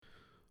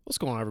What's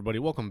going on, everybody?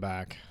 Welcome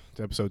back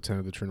to episode 10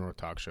 of the True North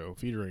Talk Show,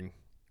 featuring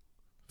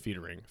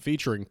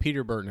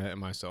Peter Burtnett and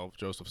myself,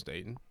 Joseph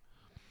Staten.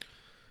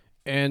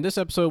 And this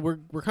episode,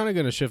 we're kind of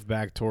going to shift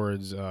back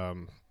towards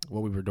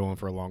what we were doing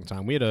for a long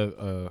time. We had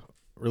a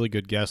really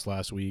good guest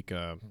last week,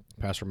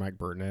 Pastor Mike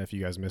Burtnett, if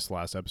you guys missed the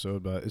last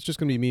episode. But it's just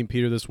going to be me and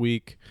Peter this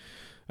week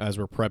as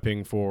we're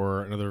prepping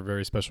for another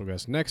very special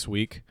guest next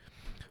week.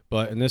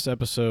 But in this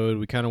episode,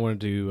 we kind of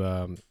wanted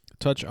to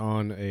touch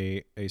on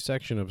a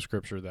section of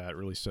Scripture that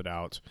really stood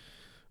out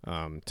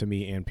to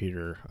me and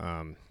Peter.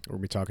 We'll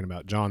be talking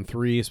about John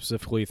 3,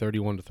 specifically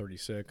 31 to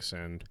 36,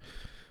 and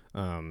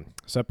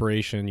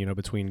separation,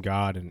 between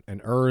God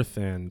and earth,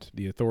 and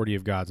the authority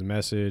of God's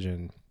message,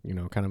 and,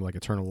 kind of like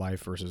eternal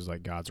life versus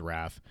like God's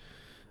wrath.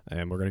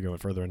 And we're going to go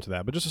further into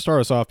that. But just to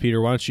start us off, Peter,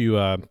 why don't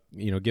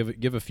you,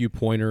 give a few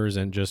pointers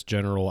and just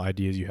general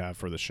ideas you have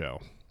for the show?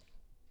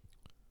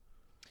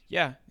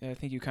 Yeah, I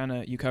think you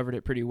covered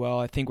it pretty well.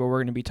 I think what we're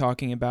going to be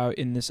talking about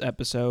in this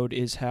episode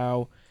is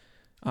how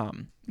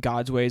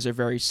God's ways are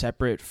very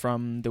separate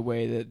from the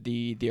way that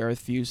the earth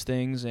views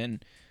things,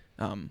 and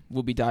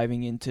we'll be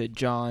diving into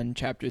John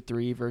chapter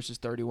 3, verses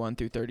 31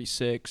 through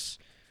 36,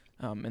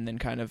 and then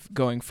kind of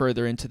going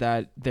further into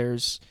that,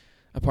 there's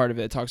a part of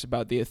it that talks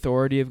about the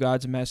authority of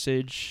God's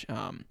message,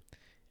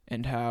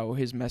 and how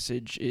his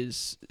message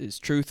is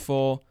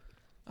truthful.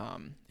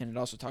 And it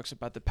also talks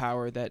about the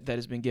power that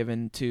has been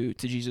given to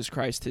Jesus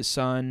Christ, his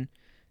son.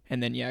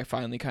 And then,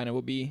 finally kind of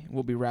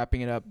we'll be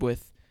wrapping it up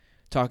with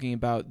talking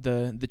about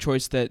the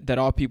choice that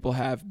all people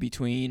have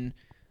between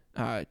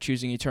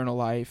choosing eternal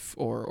life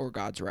or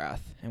God's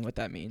wrath and what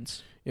that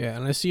means. Yeah,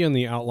 and I see on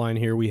the outline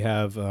here we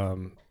have a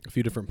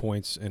few different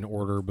points in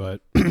order,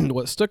 but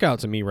what stuck out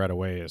to me right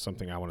away is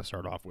something I want to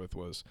start off with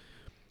was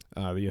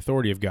the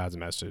authority of God's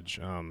message.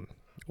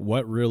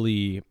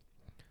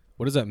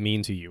 What does that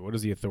mean to you? What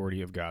does the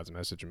authority of God's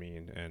message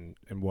mean,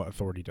 and what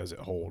authority does it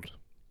hold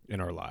in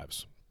our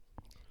lives?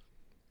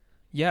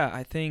 Yeah,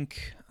 I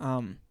think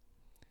I'm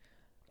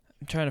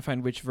trying to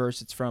find which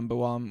verse it's from, but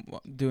while I'm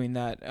doing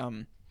that,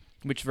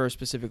 which verse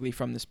specifically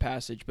from this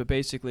passage. But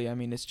basically,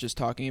 it's just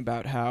talking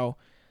about how,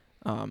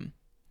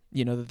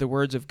 that the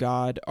words of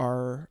God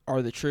are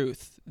the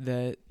truth,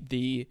 that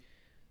the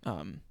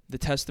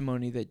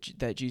testimony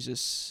that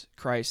Jesus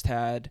Christ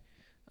had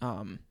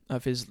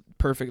of his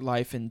perfect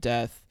life and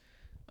death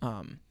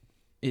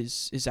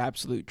is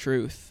absolute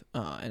truth,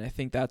 and I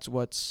think that's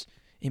what's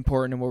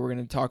important and what we're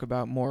going to talk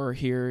about more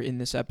here in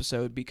this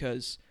episode,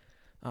 because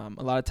a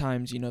lot of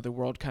times, the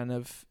world kind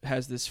of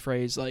has this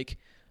phrase like,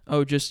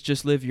 oh,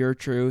 just live your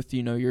truth,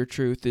 your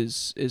truth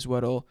is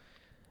what'll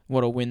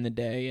win the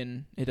day,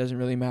 and it doesn't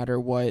really matter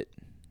what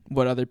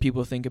other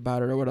people think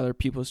about it or what other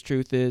people's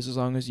truth is, as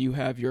long as you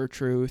have your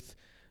truth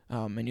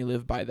and you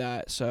live by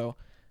that. So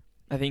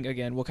I think,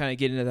 again, we'll kind of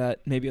get into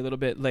that maybe a little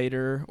bit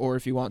later, or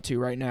if you want to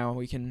right now,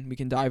 we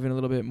can dive in a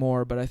little bit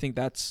more. But I think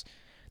that's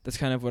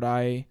kind of what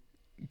I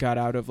got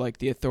out of like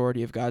the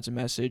authority of God's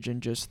message,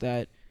 and just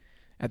that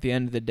at the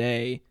end of the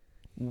day,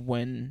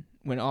 when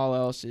all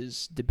else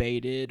is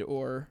debated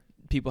or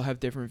people have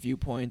different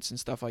viewpoints and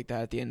stuff like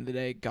that, at the end of the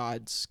day,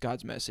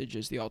 God's message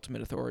is the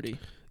ultimate authority.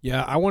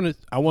 Yeah, I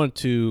wanted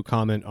to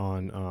comment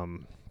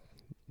on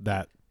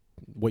that.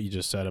 What you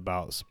just said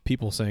about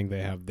people saying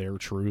they have their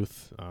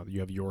truth, you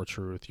have your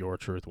truth,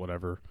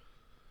 whatever.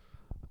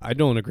 I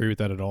don't agree with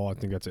that at all. I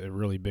think that's a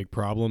really big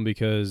problem,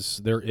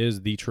 because there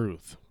is the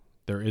truth.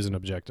 There is an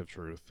objective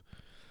truth.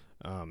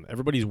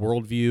 Everybody's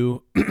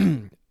worldview,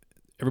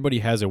 everybody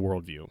has a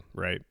worldview,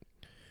 right?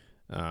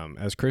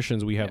 As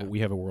Christians, we have a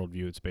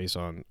worldview. It's based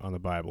on the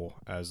Bible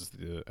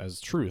as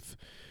truth.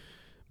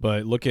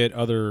 But look at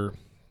other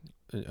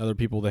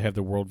people that have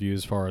their worldview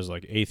as far as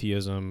like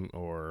atheism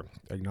or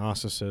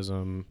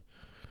agnosticism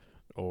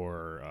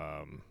or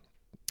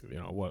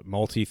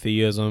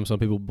multi-theism. Some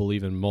people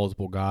believe in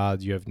multiple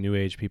gods. You have New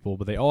Age people,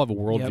 but they all have a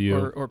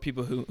worldview. Or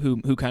people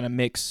who kind of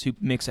mix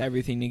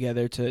everything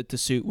together to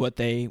suit what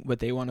they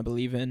want to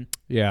believe in.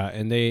 Yeah,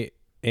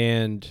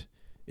 and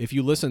if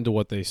you listen to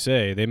what they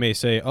say, they may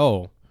say,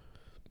 "Oh,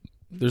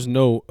 there's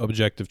no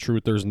objective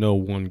truth. There's no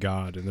one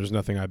God, and there's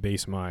nothing I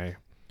base my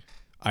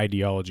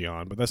ideology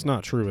on." But that's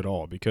not true at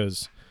all,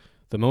 because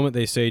the moment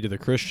they say to the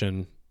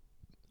Christian,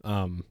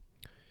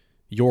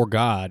 your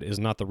God is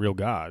not the real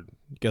God,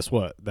 guess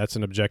what? That's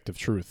an objective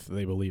truth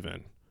they believe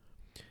in.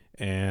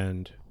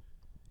 And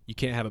you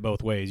can't have it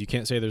both ways. You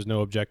can't say there's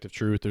no objective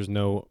truth, there's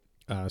no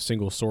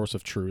single source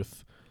of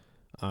truth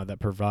that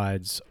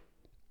provides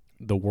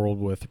the world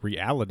with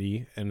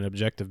reality and an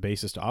objective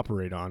basis to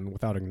operate on,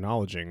 without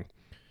acknowledging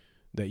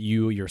that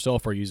you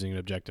yourself are using an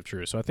objective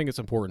truth. So I think it's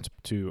important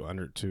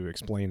to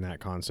explain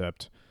that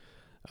concept.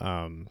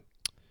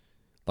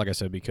 Like I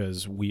said,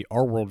 because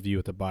our worldview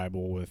with the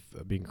Bible,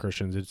 with being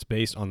Christians, it's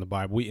based on the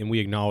Bible, and we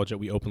acknowledge it.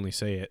 We openly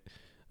say it,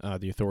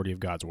 the authority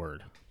of God's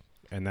word,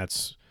 and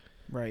that's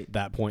right.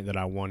 That point that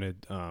I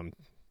wanted to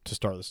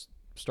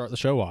start the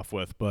show off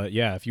with. But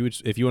yeah, if you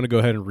want to go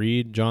ahead and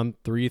read John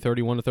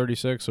 3:31 to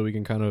 36, so we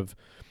can kind of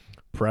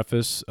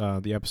preface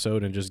the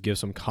episode and just give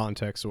some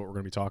context to what we're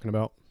going to be talking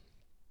about.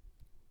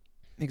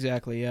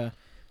 Exactly. Yeah.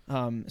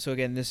 So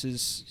again, this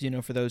is,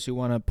 for those who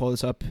want to pull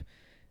this up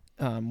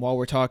while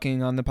we're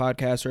talking on the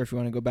podcast, or if you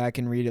want to go back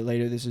and read it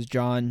later, this is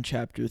John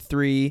chapter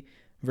 3,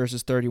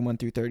 verses 31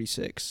 through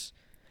 36.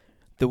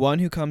 The one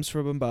who comes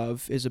from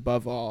above is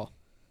above all.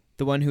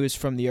 The one who is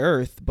from the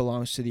earth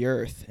belongs to the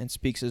earth and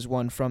speaks as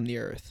one from the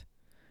earth.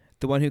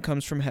 The one who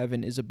comes from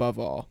heaven is above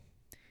all.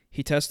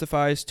 He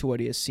testifies to what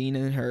he has seen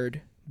and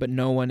heard, but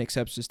no one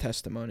accepts his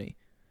testimony.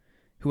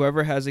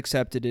 Whoever has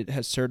accepted it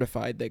has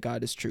certified that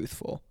God is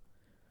truthful.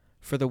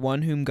 For the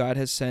one whom God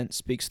has sent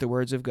speaks the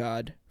words of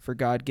God, for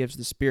God gives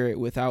the Spirit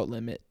without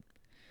limit.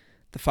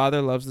 The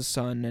Father loves the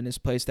Son and has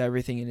placed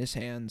everything in his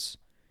hands.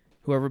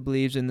 Whoever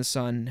believes in the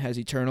Son has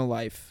eternal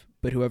life,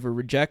 but whoever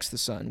rejects the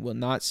Son will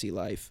not see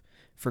life,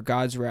 for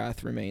God's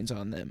wrath remains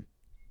on them.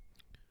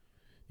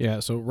 Yeah,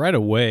 so right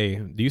away,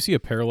 do you see a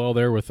parallel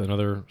there with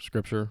another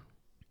scripture?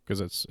 Because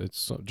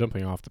it's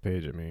jumping off the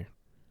page at me.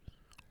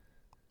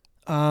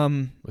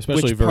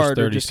 Especially which verse part, 36.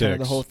 or just kind of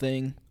the whole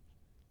thing?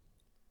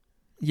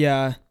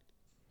 Yeah,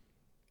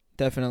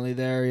 definitely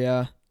there.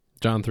 Yeah,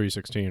 John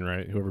 3:16,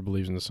 right? Whoever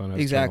believes in the Son has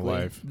exactly.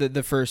 eternal life.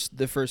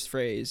 The first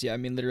phrase. Yeah, I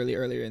mean literally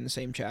earlier in the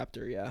same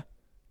chapter. Yeah.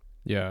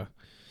 Yeah.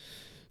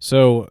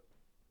 So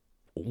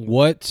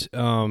what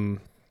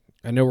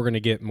I know we're going to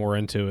get more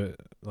into it,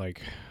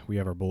 like we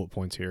have our bullet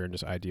points here and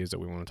just ideas that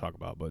we want to talk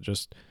about, but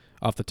just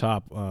off the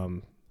top,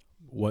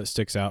 what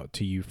sticks out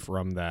to you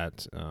from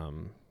that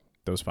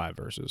those 5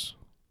 verses?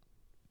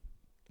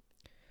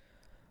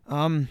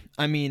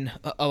 I mean,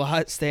 a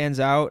lot stands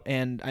out,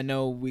 and I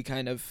know we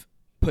kind of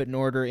put in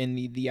order in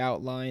the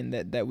outline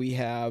that we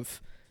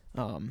have.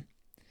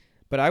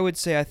 But I would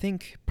say I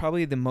think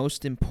probably the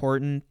most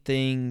important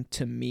thing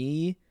to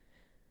me,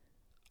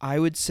 I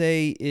would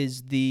say,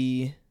 is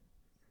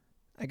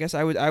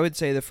I would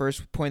say the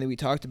first point that we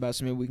talked about.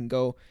 So maybe we can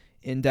go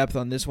in depth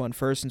on this one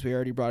first, since we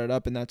already brought it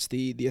up, and that's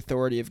the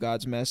authority of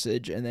God's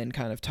message, and then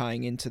kind of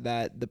tying into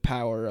that the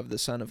power of the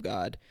Son of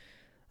God.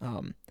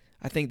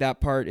 I think that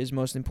part is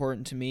most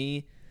important to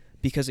me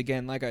because,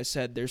 again, like I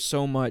said, there's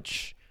so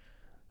much,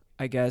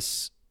 I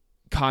guess,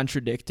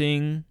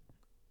 contradicting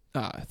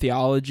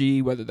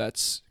theology, whether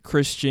that's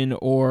Christian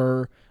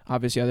or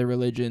obviously other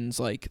religions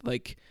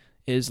like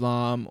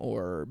Islam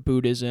or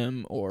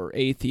Buddhism or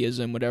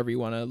atheism, whatever you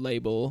want to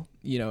label,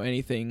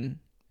 anything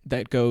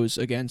that goes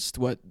against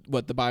what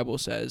the Bible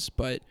says.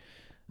 But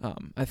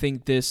I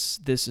think this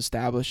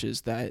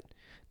establishes that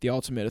the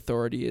ultimate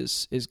authority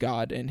is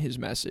God and his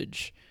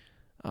message.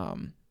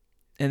 And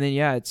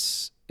then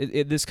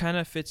this kind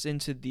of fits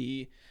into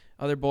the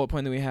other bullet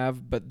point that we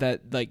have, but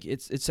that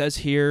it says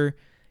here,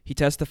 he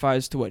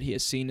testifies to what he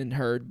has seen and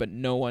heard, but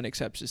no one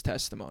accepts his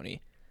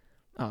testimony.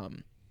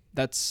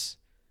 That's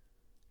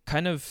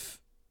kind of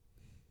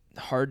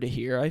hard to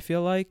hear, I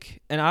feel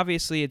like, and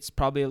obviously it's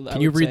probably.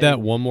 Can you read that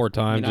one more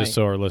time,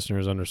 so our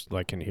listeners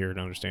can hear it and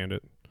understand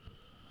it?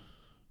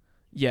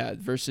 Yeah,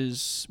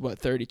 verses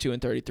 32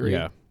 and 33.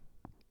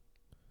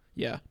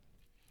 Yeah.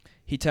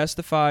 He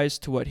testifies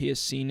to what he has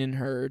seen and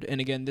heard.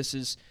 And again,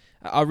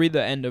 I'll read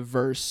the end of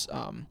verse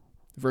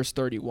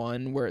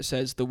 31, where it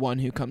says, the one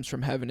who comes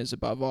from heaven is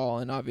above all.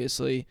 And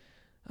obviously,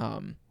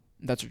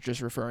 that's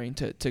just referring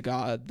to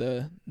God,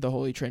 the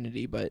Holy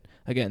Trinity. But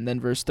again, then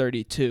verse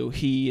 32,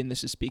 he, and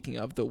this is speaking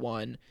of the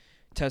one,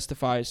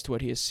 testifies to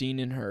what he has seen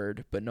and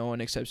heard, but no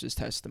one accepts his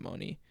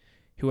testimony.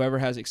 Whoever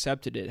has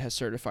accepted it has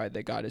certified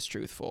that God is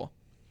truthful.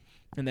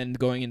 And then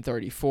going in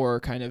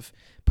 34 kind of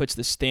puts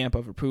the stamp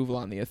of approval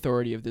on the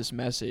authority of this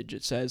message.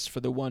 It says,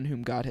 for the one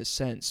whom God has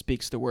sent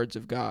speaks the words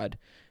of God,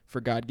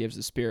 for God gives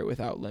the Spirit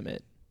without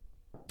limit.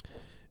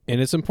 And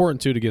it's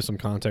important, too, to give some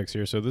context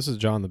here. So this is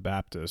John the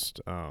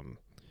Baptist,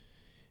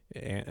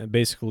 and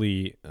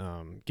basically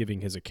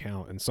giving his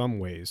account in some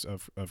ways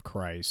of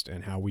Christ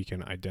and how we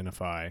can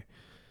identify,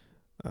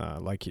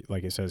 like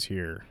it says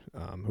here,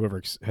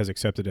 whoever has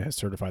accepted it has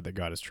certified that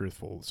God is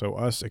truthful. So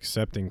us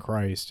accepting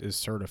Christ is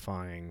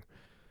certifying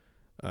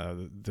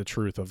the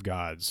truth of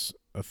God's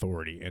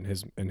authority and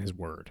his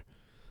word.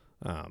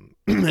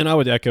 And I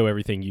would echo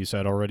everything you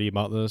said already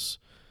about this.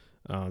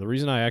 The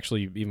reason I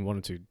actually even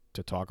wanted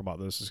to talk about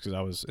this is because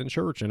I was in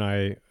church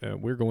and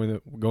we're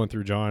going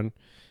through John.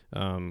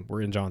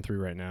 We're in John 3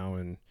 right now,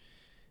 and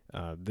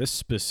this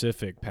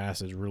specific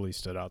passage really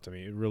stood out to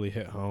me. It really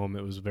hit home.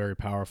 It was very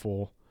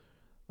powerful.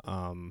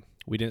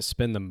 We didn't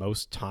spend the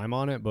most time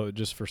on it, but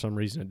just for some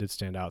reason it did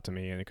stand out to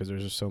me, and because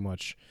there's just so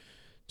much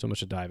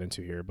to dive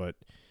into here. But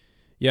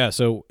yeah,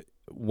 so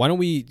why don't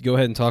we go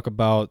ahead and talk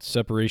about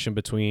separation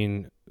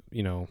between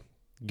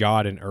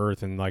God and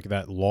earth, and like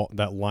that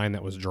line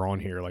that was drawn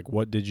here. Like,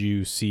 what did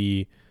you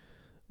see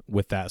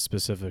with that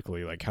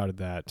specifically? Like, how did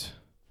that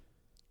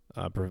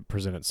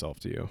present itself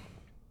to you?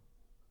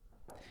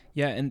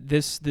 Yeah, and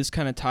this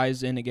kind of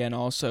ties in again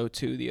also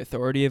to the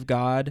authority of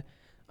God,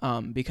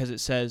 because it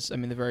says, I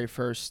mean, the very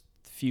first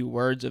few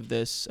words of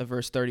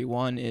verse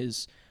 31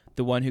 is,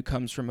 the one who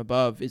comes from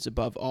above is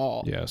above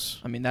all. Yes.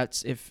 I mean,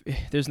 if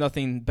there's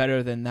nothing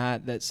better than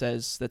that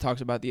talks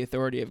about the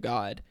authority of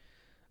God.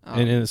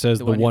 And it says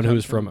the one who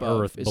is from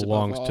above earth is above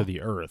belongs to all.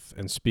 the earth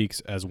and speaks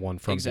as one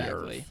from the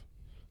Exactly. earth.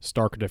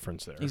 Stark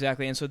difference there.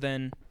 Exactly. And so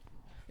then,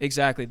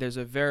 exactly, there's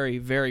a very,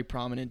 very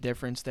prominent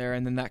difference there.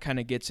 And then that kind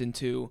of gets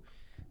into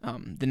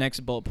the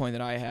next bullet point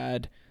that I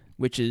had,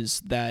 which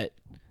is that,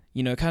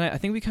 I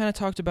think we kind of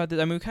talked about this.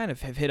 I mean, we kind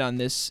of have hit on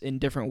this in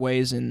different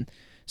ways in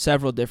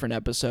several different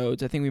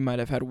episodes. I think we might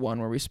have had one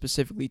where we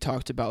specifically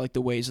talked about like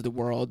the ways of the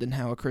world and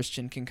how a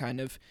Christian can kind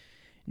of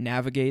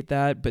navigate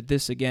that. But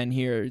this again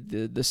here,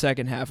 the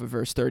second half of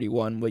verse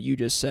 31, what you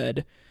just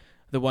said,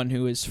 the one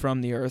who is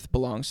from the earth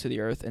belongs to the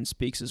earth and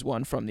speaks as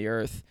one from the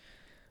earth.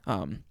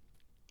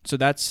 So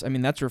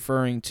that's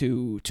referring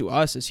to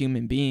us as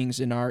human beings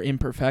in our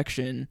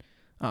imperfection,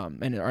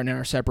 and in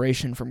our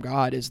separation from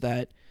God, is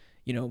that,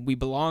 we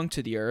belong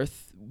to the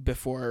earth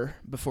before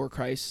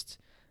Christ,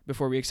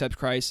 before we accept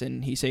Christ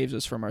and he saves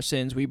us from our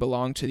sins. We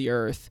belong to the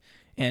earth.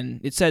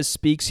 And it says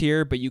speaks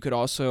here, but you could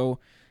also,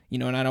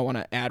 and I don't want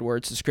to add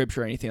words to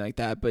scripture or anything like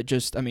that, but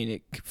just,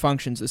 it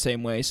functions the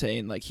same way,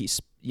 saying like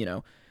he's,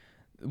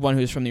 one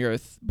who's from the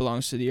earth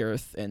belongs to the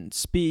earth and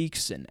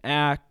speaks and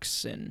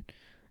acts and,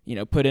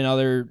 put in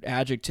other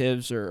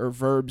adjectives or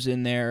verbs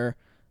in there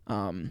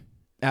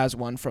as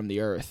one from the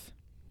earth.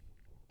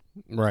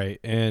 Right.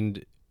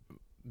 And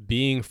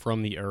being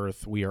from the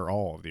earth, we are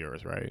all of the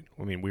earth, right?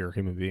 I mean, we are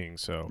human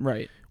beings, so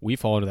right. We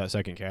fall into that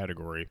second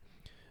category.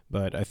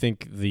 But I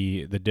think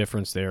the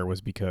difference there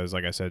was because,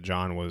 like I said,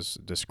 John was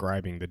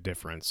describing the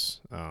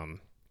difference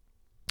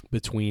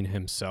between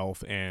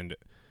himself and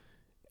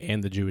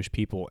the Jewish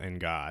people and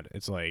God.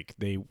 It's like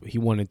he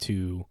wanted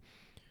to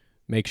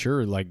make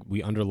sure like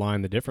we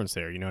underline the difference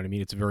there. You know what I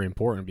mean? It's very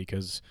important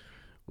because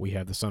we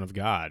have the Son of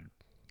God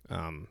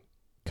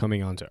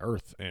coming onto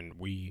earth, and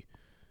we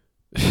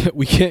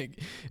can't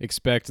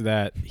expect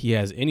that he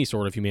has any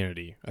sort of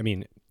humanity. I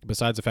mean,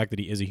 besides the fact that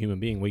he is a human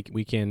being,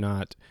 we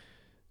cannot.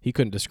 He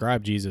couldn't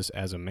describe Jesus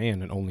as a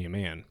man and only a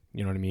man.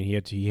 You know what I mean?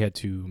 He had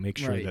to make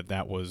sure right.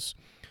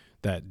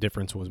 that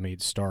difference was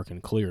made stark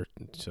and clear.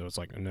 So it's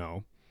like,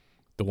 no,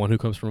 the one who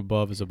comes from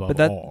above is above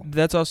but all.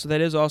 That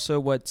is also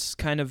what's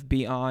kind of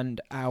beyond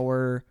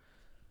our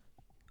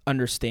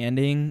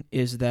understanding,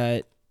 is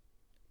that,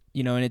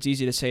 and it's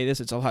easy to say this,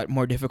 it's a lot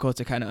more difficult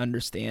to kind of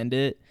understand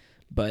it,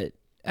 but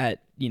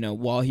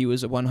while he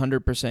was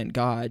 100%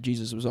 God,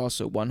 Jesus was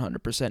also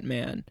 100%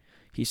 man.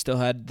 He still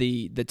had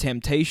the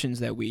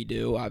temptations that we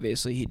do.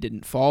 Obviously, he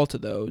didn't fall to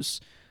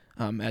those,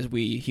 as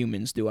we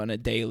humans do on a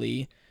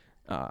daily,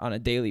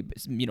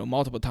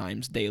 multiple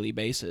times daily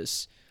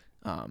basis.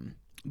 But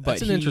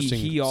that's an interesting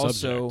he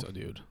also subject,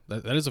 dude.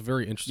 That is a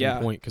very interesting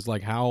point, because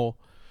like how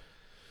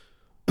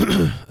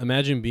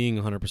imagine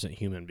being 100%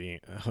 human being,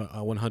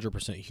 a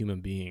 100% human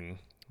being,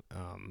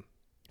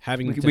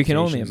 having we can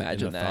only and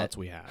imagine the that thoughts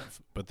we have,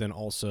 but then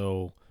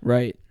also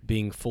right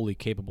being fully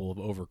capable of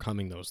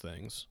overcoming those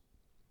things.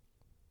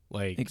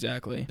 Like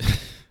exactly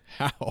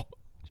how?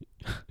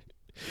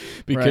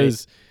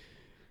 Because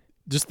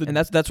and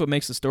that's what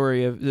makes the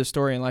story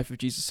and life of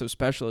Jesus so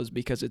special, is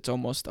because it's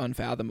almost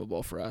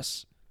unfathomable for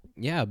us.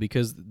 Yeah,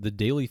 because the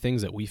daily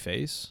things that we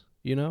face,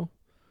 the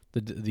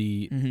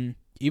mm-hmm.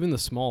 even the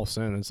small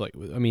sin, it's like,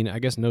 I mean, I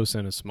guess no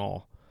sin is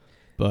small,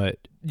 but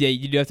yeah,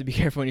 you do have to be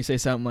careful when you say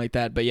something like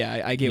that. But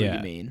yeah, I get what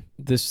you mean.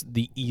 I would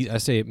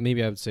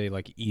say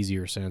like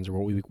easier sins,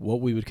 or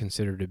what we would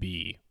consider to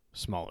be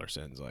smaller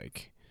sins,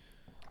 like.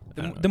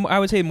 I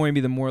would say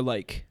maybe the more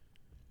regular,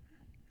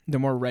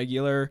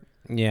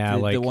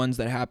 like the ones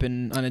that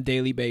happen on a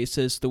daily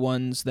basis, the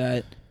ones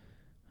that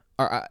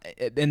are,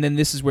 and then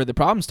this is where the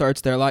problem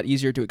starts. They're a lot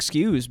easier to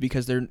excuse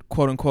because they're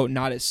quote unquote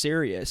not as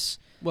serious.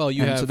 Well,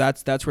 so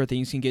that's where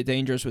things can get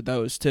dangerous with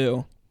those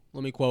too.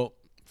 Let me quote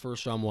 1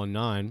 John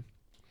 1:9.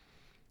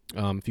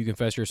 If you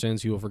confess your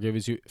sins, he will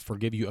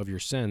forgive you of your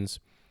sins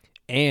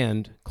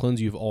and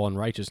cleanse you of all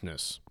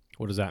unrighteousness.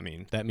 What does that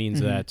mean? That means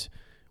that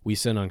we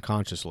sin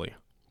unconsciously.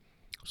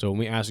 So when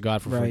we ask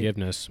God for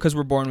forgiveness, because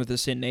we're born with a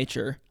sin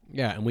nature.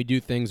 Yeah, and we do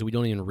things we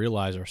don't even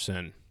realize are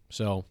sin.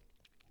 So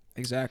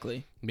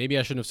exactly. Maybe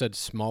I shouldn't have said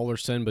smaller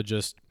sin, but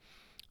just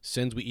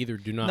sins we either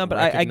do not. No, but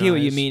I get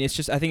what you mean. It's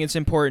just I think it's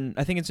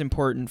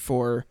important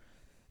for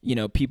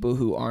people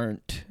who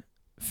aren't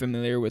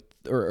familiar with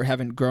or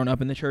haven't grown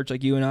up in the church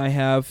like you and I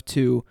have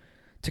to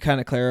kind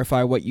of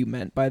clarify what you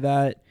meant by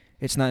that.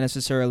 It's not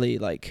necessarily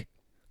like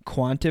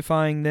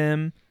quantifying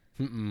them,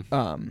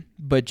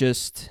 but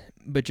just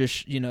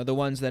the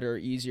ones that are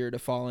easier to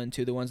fall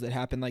into, the ones that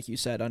happen, like you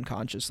said,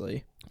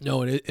 unconsciously.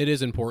 No, it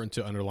is important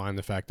to underline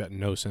the fact that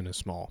no sin is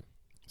small.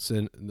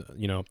 Sin,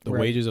 the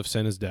wages of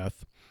sin is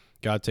death.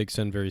 God takes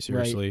sin very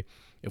seriously. Right.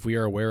 If we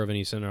are aware of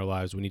any sin in our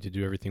lives, we need to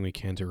do everything we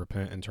can to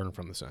repent and turn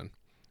from the sin.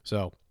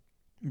 So,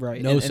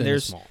 no sin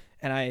is small.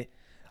 And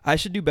I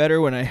should do better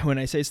when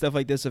I say stuff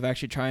like this of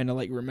actually trying to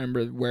like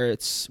remember where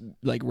it's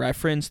like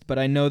referenced. But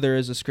I know there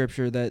is a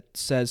scripture that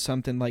says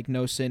something like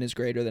no sin is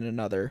greater than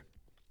another.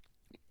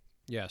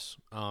 Yes.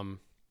 I'm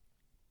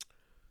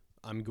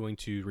going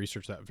to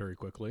research that very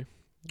quickly.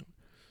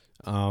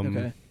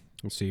 Okay.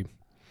 Let's see.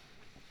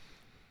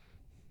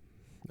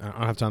 I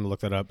don't have time to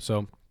look that up.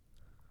 So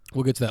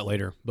We'll get to that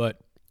later. But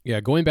yeah,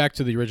 going back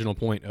to the original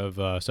point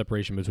of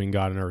separation between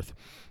God and earth,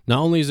 not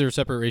only is there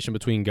separation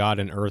between God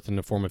and earth in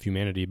the form of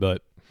humanity,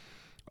 but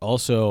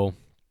also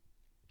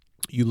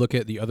you look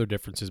at the other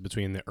differences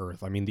between the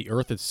earth. I mean, the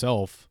earth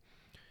itself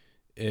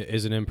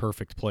is an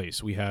imperfect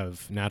place. We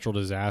have natural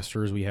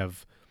disasters. We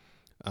have,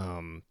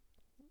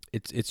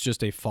 it's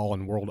just a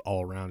fallen world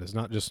all around. It's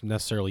not just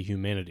necessarily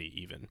humanity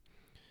even,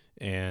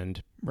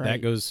 and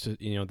that goes to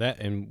that.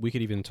 And we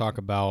could even talk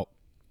about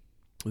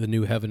the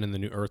new heaven and the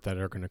new earth that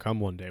are going to come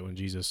one day when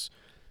Jesus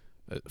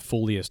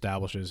fully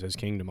establishes his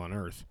kingdom on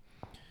earth.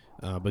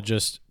 But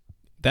just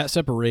that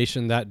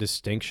separation, that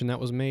distinction that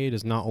was made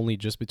is not only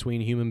just between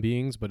human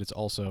beings, but it's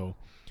also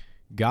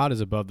God is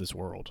above this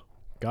world.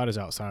 God is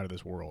outside of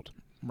this world.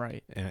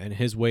 Right. And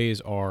his ways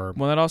are...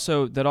 Well, that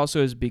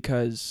also is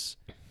because,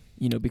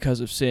 because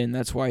of sin.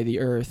 That's why the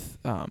earth,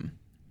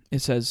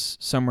 it says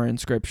somewhere in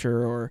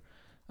Scripture, or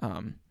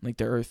like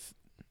the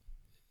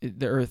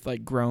earth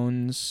like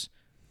groans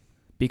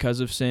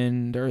because of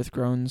sin. The earth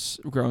groans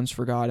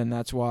for God, and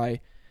that's why,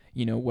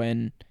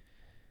 when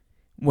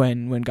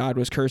God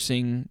was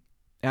cursing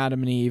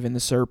Adam and Eve and the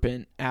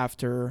serpent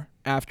after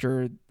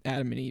Adam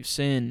and Eve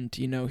sinned,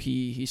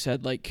 he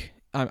said, like,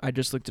 I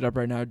just looked it up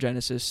right now,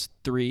 Genesis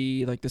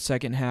 3, like the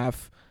second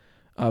half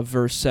of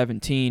verse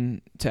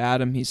 17, to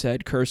Adam he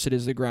said, "Cursed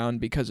is the ground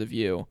because of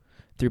you.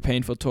 Through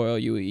painful toil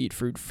you will eat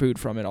food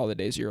from it all the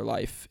days of your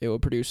life. It will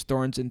produce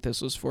thorns and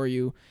thistles for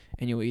you,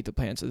 and you will eat the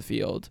plants of the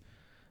field."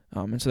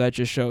 And so that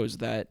just shows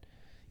that,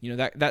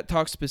 that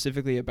talks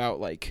specifically about,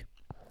 like,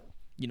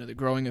 the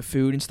growing of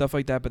food and stuff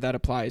like that, but that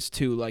applies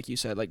to, like you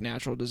said, like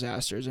natural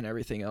disasters and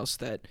everything else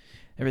bad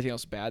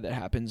that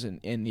happens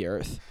in the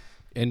earth.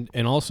 And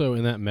also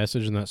in that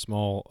message, in that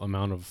small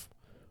amount of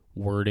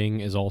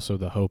wording, is also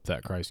the hope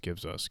that Christ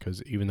gives us,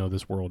 because even though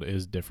this world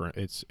is different,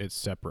 it's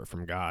separate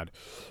from God.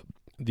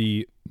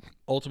 The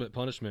ultimate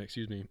punishment,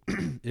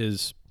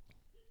 is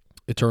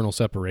eternal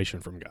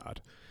separation from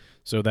God.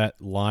 So that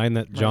line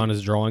that John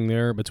is drawing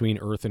there between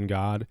earth and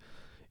God,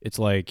 it's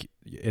like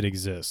it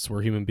exists.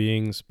 We're human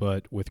beings,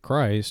 but with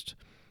Christ,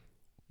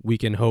 we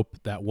can hope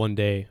that one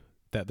day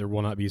that there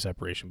will not be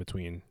separation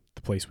between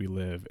the place we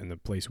live and the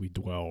place we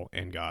dwell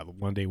and God.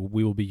 One day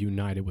we will be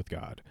united with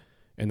God,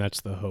 and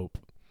that's the hope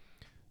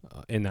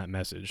in that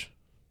message.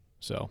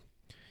 So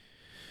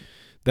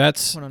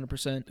that's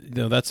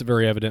 100%. That's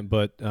very evident.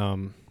 But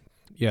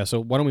yeah.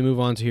 So why don't we move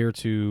on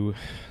to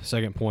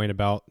second point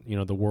about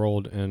the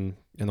world and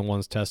the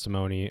one's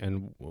testimony,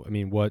 and I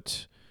mean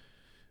what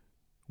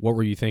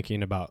were you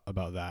thinking about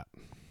that?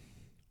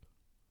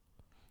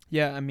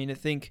 Yeah, I mean, I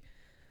think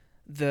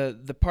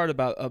the part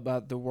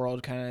about the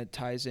world kind of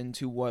ties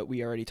into what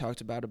we already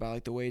talked about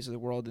like the ways of the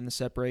world and the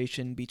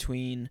separation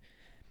between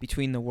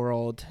the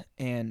world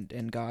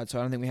and God. So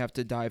I don't think we have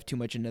to dive too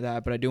much into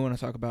that, but I do want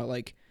to talk about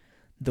like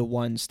the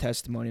one's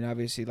testimony. And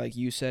obviously, like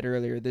you said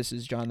earlier, this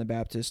is John the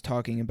Baptist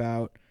talking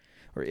about,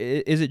 or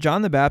is it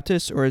John the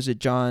Baptist or is it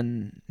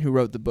John who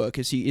wrote the book?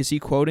 Is he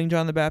quoting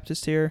John the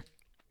Baptist here?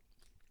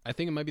 I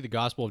think it might be the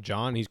Gospel of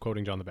John. He's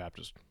quoting John the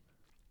Baptist.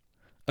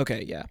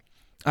 Okay, yeah.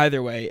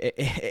 Either way,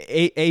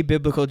 a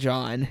biblical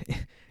John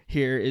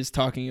here is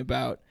talking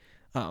about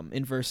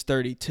in verse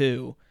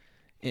 32,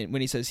 when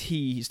he says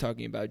he's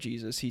talking about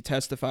Jesus. He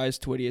testifies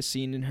to what he has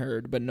seen and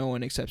heard, but no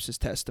one accepts his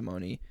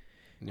testimony.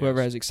 Yes.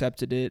 Whoever has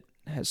accepted it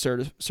has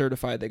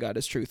certified that God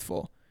is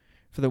truthful.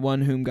 For the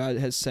one whom God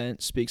has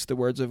sent speaks the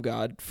words of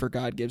God, for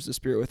God gives the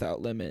Spirit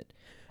without limit.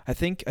 I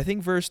think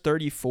verse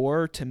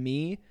 34 to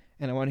me,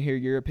 and I want to hear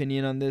your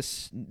opinion on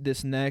this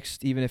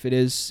next, even if it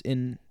is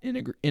in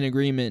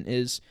agreement,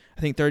 is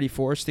I think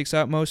 34 sticks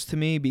out most to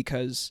me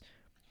because,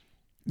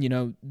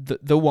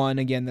 the one,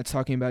 again, that's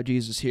talking about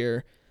Jesus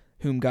here,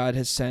 whom God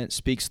has sent,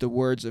 speaks the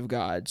words of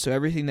God. So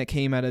everything that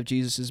came out of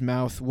Jesus'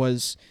 mouth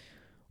was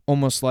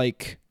almost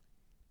like,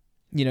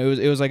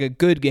 it was like a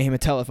good game of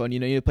telephone.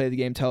 You play the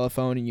game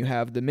telephone and you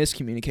have the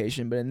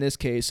miscommunication, but in this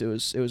case, it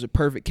was a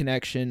perfect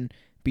connection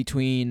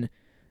between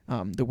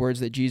the words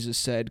that Jesus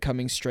said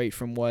coming straight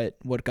from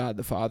what God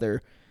the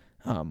Father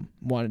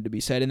wanted to be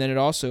said. And then it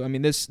also, I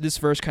mean, this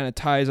verse kind of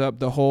ties up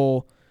the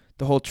whole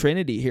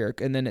Trinity here.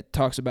 And then it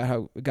talks about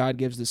how God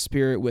gives the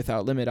Spirit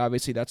without limit.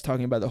 Obviously, that's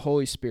talking about the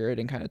Holy Spirit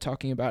and kind of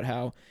talking about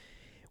how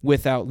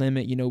without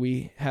limit,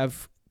 we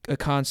have a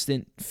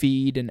constant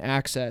feed and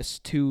access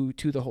to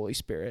the Holy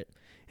Spirit.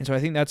 And so I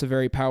think that's a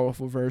very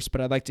powerful verse, but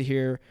I'd like to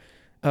hear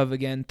of,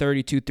 again,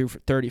 32 through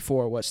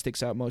 34, what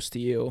sticks out most to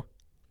you.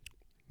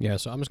 Yeah,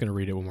 so I'm just going to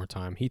read it one more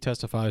time. He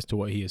testifies to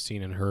what he has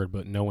seen and heard,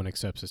 but no one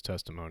accepts his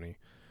testimony.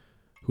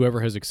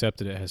 Whoever has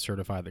accepted it has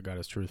certified that God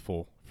is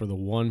truthful. For the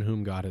one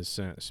whom God has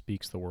sent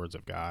speaks the words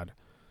of God,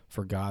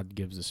 for God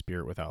gives the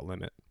Spirit without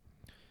limit.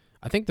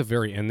 I think the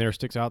very end there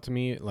sticks out to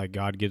me, like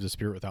God gives the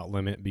Spirit without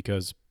limit,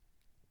 because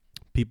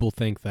people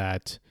think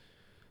that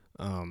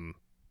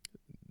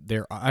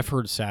I've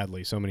heard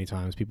sadly so many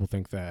times people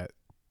think that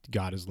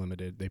God is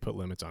limited. They put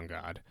limits on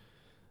God.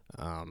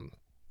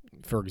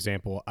 For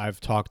example,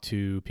 I've talked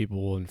to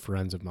people and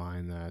friends of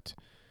mine that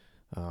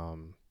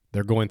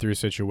they're going through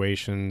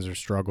situations or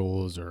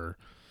struggles or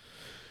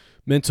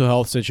mental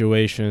health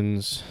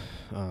situations,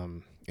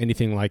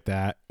 anything like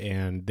that,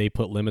 and they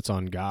put limits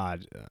on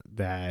God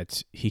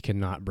that he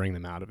cannot bring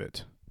them out of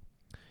it.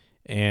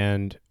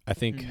 And I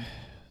think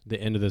the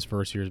end of this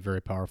verse here is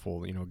very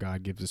powerful. You know,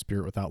 God gives a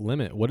spirit without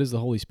limit. What is the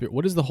Holy Spirit?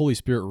 What does the Holy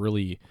Spirit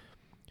really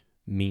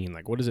mean?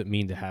 Like, what does it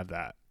mean to have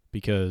that?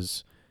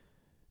 Because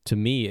to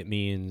me, it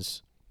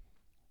means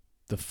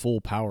the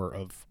full power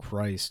of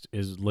Christ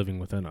is living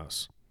within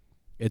us.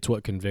 It's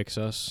what convicts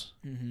us.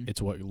 Mm-hmm.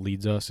 It's what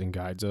leads us and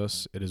guides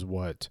us. It is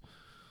what,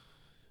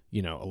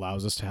 you know,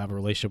 allows us to have a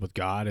relationship with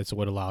God. It's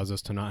what allows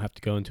us to not have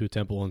to go into a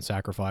temple and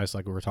sacrifice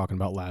like we were talking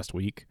about last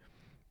week.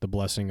 The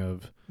blessing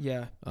of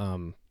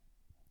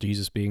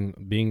Jesus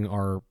being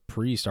our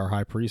priest, our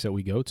high priest that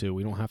we go to.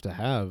 We don't have to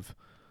have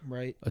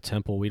a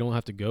temple. We don't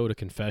have to go to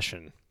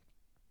confession.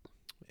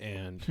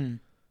 And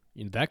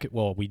you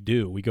know, we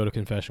do. We go to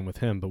confession with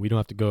him, but we don't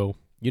have to go,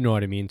 you know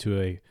what I mean, to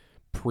a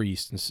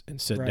priest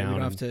and sit down. We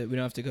don't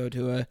have to go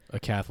to a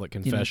Catholic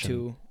confession,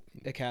 to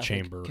a Catholic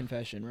chamber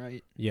confession,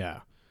 right?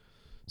 Yeah.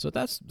 So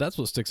that's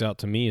what sticks out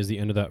to me is the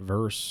end of that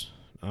verse.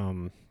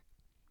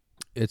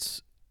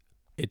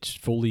 It's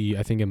fully,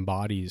 I think,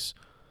 embodies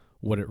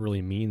what it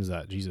really means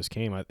that Jesus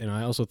came. And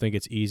I also think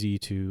it's easy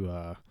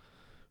to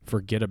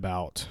forget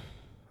about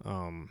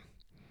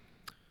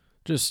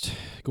just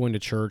going to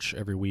church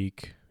every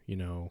week, you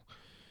know,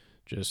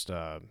 just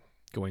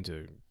going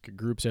to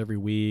groups every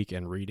week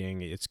and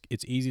reading.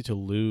 It's easy to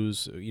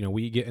lose. You know,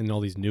 we get in all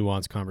these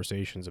nuanced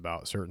conversations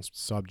about certain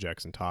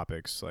subjects and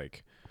topics,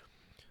 like,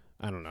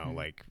 I don't know,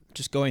 like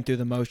just going through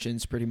the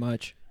motions pretty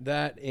much.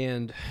 That,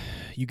 and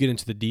you get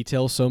into the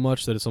details so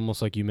much that it's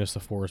almost like you miss the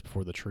forest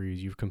before the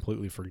trees. You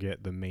completely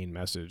forget the main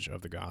message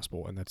of the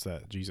gospel, and that's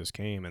that Jesus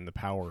came and the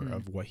power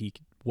of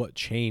what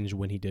changed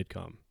when he did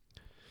come.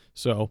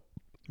 So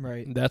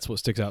that's what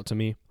sticks out to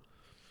me.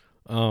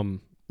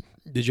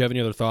 Did you have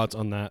any other thoughts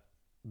on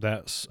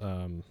that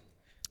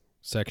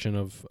section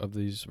of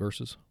these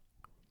verses?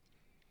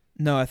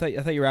 No, I thought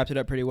you wrapped it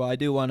up pretty well. I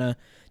do want to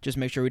just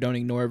make sure we don't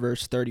ignore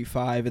verse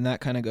 35, and that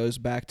kind of goes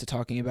back to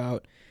talking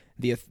about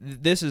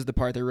this is the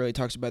part that really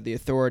talks about the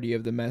authority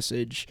of the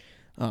message.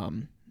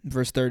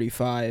 Verse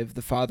 35,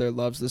 the Father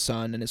loves the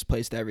Son and has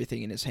placed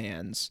everything in his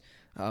hands.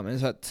 And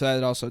so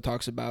that also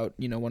talks about,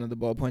 you know, one of the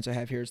bullet points I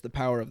have here is the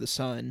power of the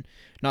sun.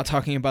 Not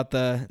talking about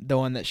the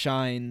one that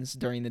shines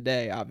during the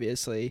day,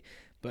 obviously,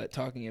 but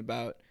talking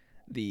about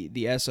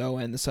the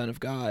S-O-N, the Son of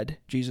God,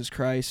 Jesus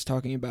Christ,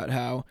 talking about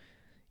how,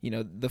 you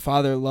know, the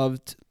Father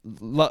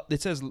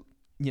it says,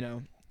 you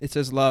know, it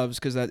says loves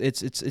because that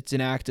it's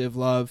an active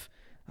love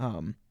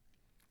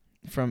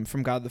from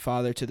God the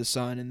Father to the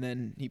Son, and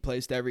then he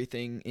placed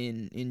everything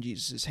in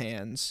Jesus'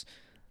 hands.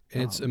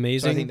 And it's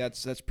amazing. So I think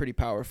that's pretty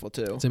powerful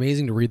too. It's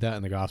amazing to read that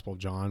in the Gospel of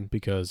John,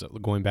 because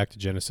going back to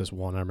Genesis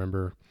 1, I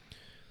remember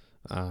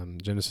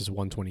Genesis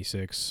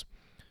 1:26,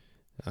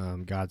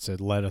 God said,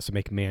 "Let us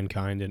make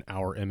mankind in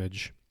our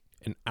image,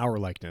 in our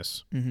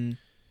likeness." Mm-hmm.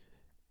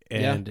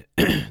 And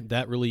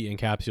that really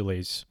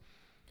encapsulates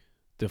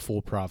the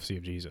full prophecy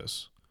of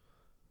Jesus.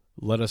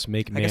 Let us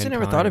make mankind. I guess I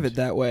never thought of it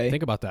that way.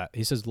 Think about that.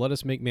 He says, "Let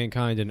us make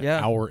mankind in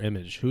our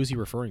image." Who is he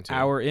referring to?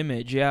 Our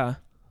image, yeah.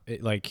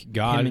 Like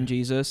God. Him and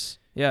Jesus.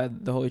 Yeah,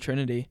 the Holy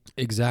Trinity.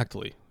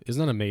 Exactly.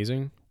 Isn't that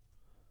amazing?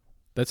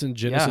 That's in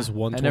Genesis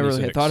 1:26. I never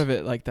really had thought of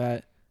it like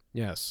that.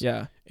 Yes.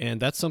 Yeah.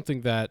 And that's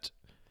something that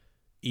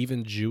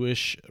even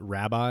Jewish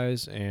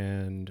rabbis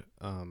and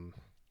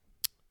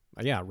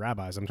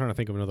rabbis. I'm trying to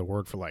think of another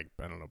word for, like,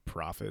 I don't know,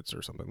 prophets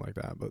or something like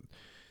that.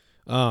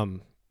 But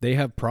they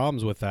have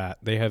problems with that.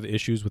 They have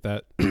issues with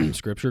that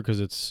scripture because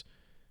it's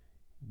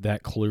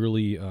that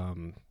clearly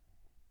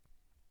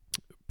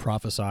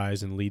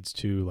prophesies and leads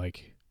to,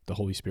 like, the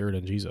Holy Spirit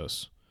and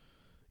Jesus.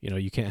 You know,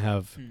 you can't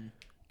have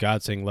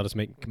God saying, "Let us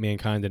make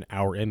mankind in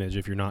our image,"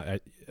 if you're not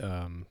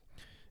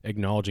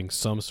acknowledging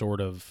some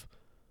sort of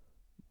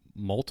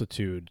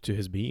multitude to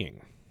his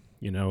being.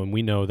 You know, and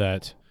we know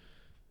that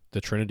the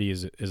Trinity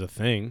is a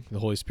thing. The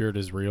Holy Spirit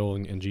is real,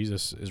 and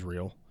Jesus is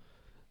real.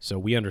 So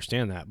we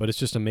understand that. But it's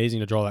just amazing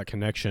to draw that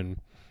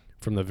connection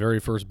from the very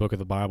first book of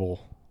the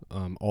Bible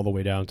all the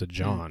way down to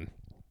John.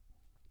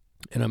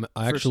 And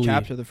first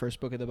chapter of the first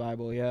book of the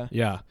Bible, yeah.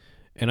 Yeah.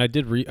 And I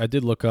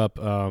did look up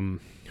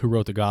who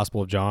wrote the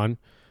Gospel of John.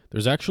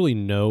 There's actually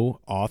no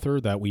author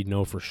that we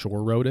know for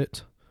sure wrote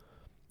it.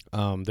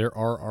 There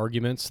are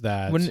arguments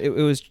that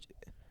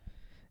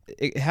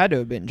it had to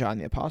have been John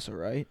the Apostle,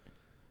 right?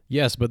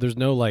 Yes, but there's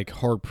no, like,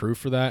 hard proof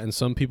for that, and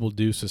some people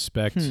do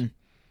suspect.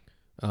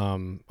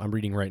 I'm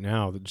reading right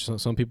now that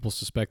some people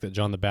suspect that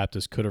John the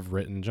Baptist could have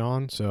written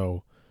John,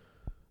 so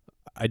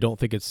I don't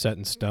think it's set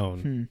in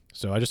stone.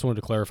 So I just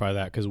wanted to clarify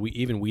that because we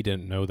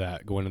didn't know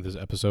that going into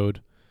this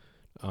episode.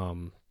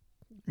 And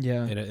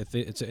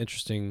it's an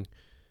interesting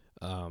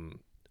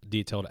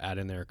detail to add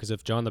in there, because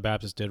if John the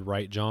Baptist did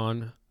write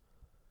John,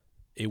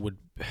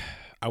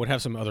 I would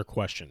have some other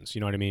questions,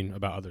 you know what I mean,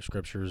 about other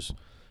scriptures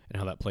and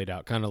how that played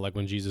out. Kind of like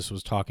when Jesus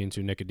was talking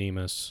to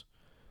Nicodemus,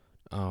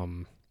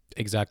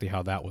 exactly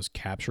how that was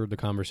captured, the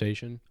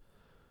conversation.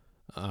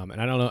 And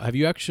I don't know, have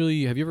you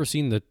ever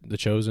seen the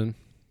Chosen?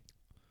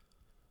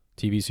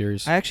 TV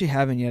series? I actually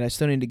haven't yet. I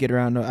still need to get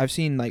around to. I've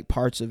seen like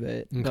parts of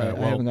it, Okay, but I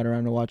well, haven't got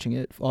around to watching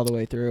it all the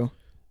way through.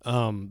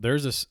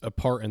 There's a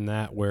part in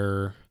that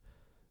where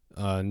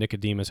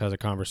Nicodemus has a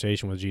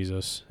conversation with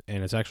Jesus,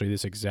 and it's actually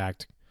this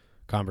exact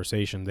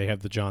conversation. They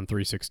have the John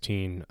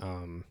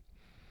 3:16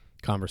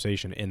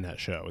 conversation in that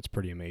show. It's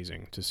pretty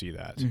amazing to see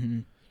that. Mm-hmm.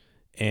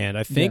 And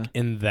I think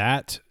in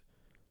that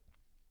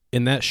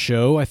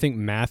show, I think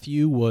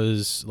Matthew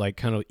was like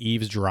kind of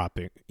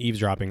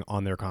eavesdropping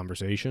on their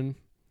conversation,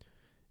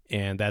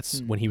 and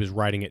that's when he was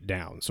writing it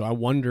down. So I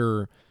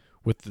wonder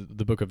with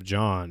the book of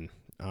John,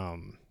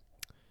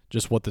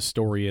 just what the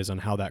story is on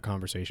how that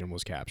conversation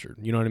was captured.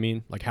 You know what I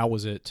mean? Like how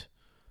was it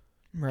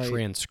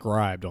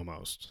transcribed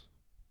almost?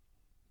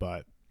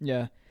 But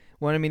yeah.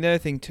 Well, I mean, the other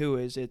thing too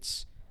is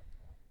it's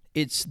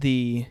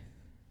the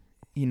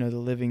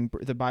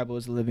the Bible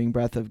is the living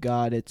breath of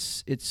God.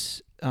 It's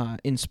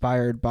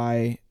inspired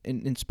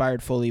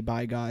fully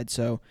by God.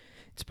 So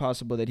it's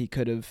possible that he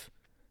could have,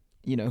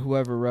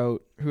 whoever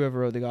wrote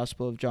the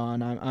Gospel of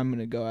John. I'm going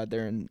to go out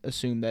there and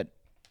assume that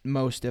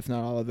most, if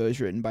not all of those,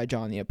 written by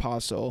John the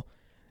Apostle.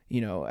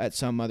 At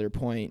some other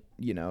point,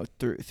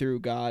 through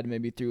God,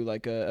 maybe through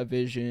like a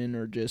vision,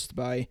 or just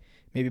by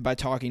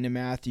talking to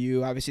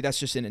Matthew. Obviously, that's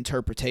just an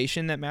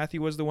interpretation that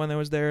Matthew was the one that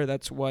was there.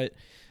 That's what,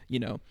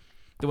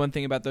 the one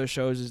thing about those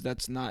shows is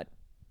that's not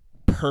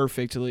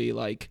perfectly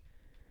like,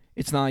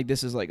 it's not like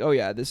this is like, oh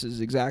yeah, this is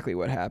exactly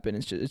what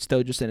happened. It's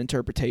still just an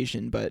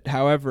interpretation. But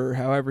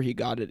however he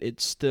got it,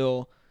 it's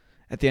still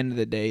at the end of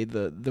the day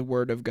the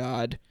word of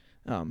God.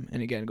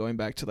 And again, going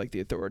back to like the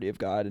authority of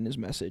God and his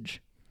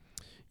message.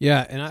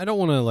 yeah, and I don't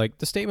want to like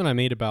the statement I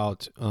made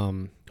about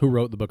who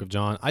wrote the book of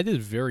John. I did a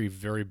very,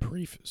 very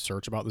brief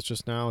search about this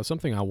just now. It's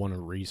something I want to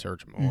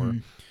research more. Mm-hmm.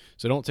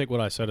 So don't take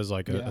what I said as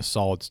like a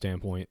solid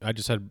standpoint. I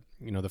just had,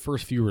 the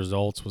first few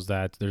results was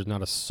that there's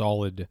not a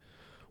solid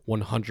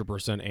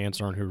 100%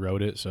 answer on who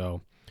wrote it.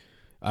 So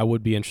I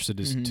would be interested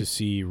to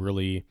see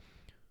really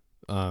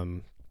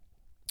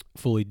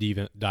fully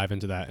dive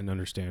into that and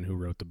understand who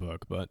wrote the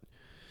book. But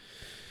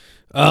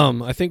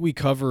I think we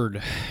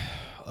covered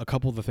a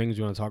couple of the things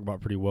we want to talk about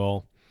pretty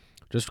well.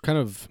 Just kind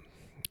of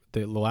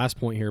the last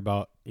point here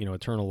about,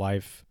 eternal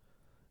life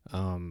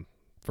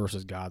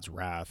versus God's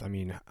wrath. I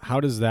mean, how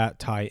does that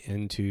tie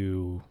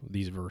into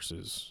these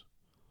verses?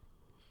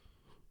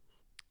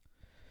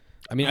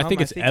 I mean, I think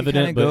it's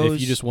evident, but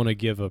if you just want to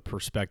give a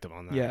perspective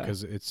on that,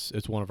 because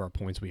it's one of our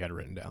points we had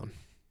written down.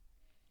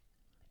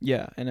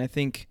 Yeah, and I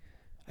think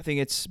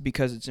it's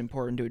because it's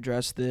important to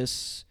address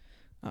this.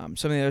 Some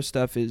of the other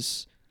stuff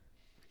is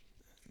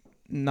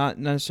not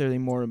necessarily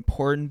more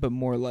important, but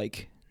more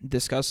like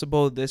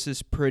discussable. This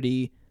is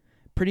pretty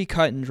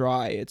cut and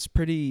dry. It's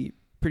pretty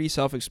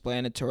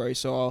self-explanatory.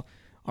 So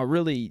I'll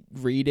really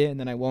read it, and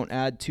then I won't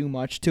add too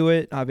much to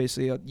it.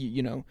 Obviously,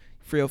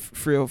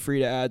 feel free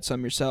to add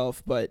some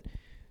yourself. But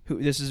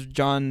this is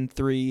John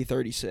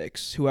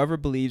 3:36. Whoever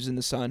believes in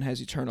the Son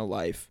has eternal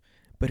life,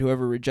 but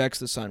whoever rejects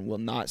the Son will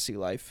not see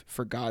life,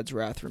 for God's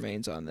wrath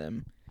remains on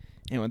them.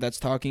 And what that's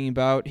talking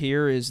about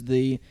here is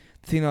the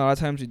thing that a lot of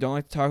times we don't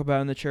like to talk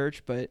about in the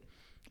church, but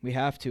we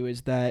have to,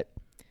 is that,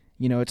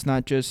 it's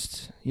not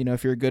just,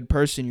 if you're a good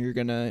person, you're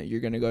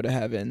gonna go to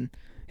heaven.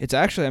 It's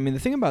actually, I mean, the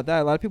thing about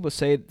that, a lot of people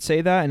say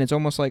that, and it's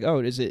almost like, oh,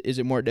 is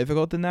it more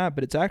difficult than that?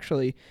 But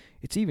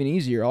it's even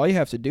easier. All you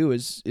have to do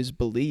is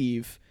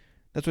believe.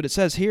 That's what it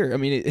says here. I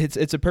mean,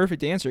 it's a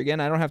perfect answer. Again,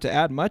 I don't have to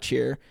add much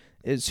here.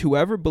 Is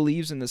whoever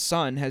believes in the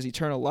Son has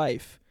eternal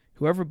life.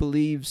 Whoever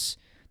believes,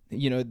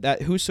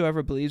 that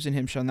whosoever believes in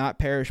him shall not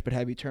perish but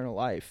have eternal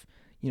life.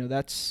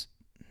 That's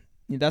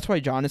why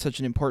John is such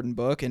an important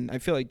book, and I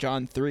feel like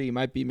John 3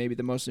 might be maybe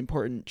the most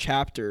important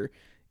chapter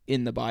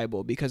in the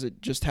Bible, because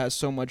it just has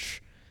so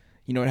much.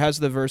 It has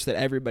the verse that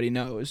everybody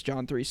knows,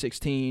 John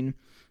 3:16,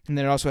 and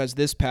then it also has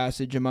this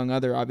passage, among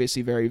other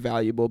obviously very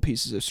valuable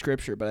pieces of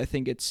scripture. But I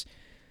think it's,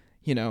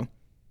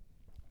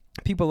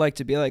 people like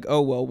to be like,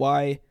 oh, well,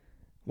 why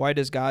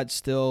does God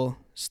still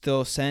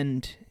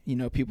send,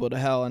 people to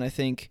hell? And I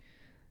think,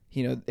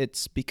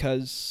 it's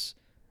because,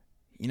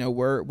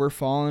 we're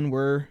fallen,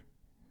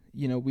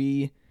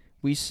 we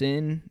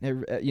sin,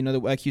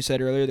 like you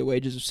said earlier, the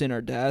wages of sin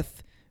are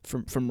death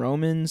from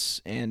Romans,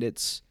 and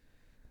it's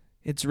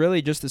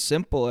really just as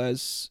simple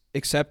as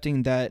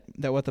accepting that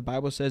what the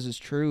Bible says is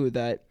true,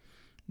 that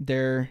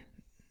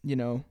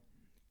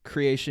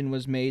creation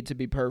was made to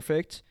be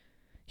perfect.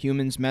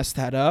 Humans messed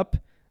that up,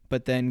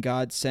 but then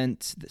God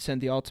sent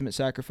the ultimate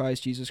sacrifice,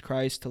 Jesus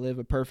Christ, to live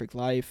a perfect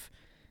life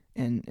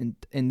and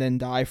then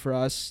die for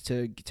us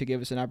to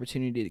give us an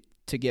opportunity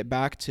to get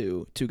back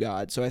to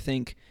God. So I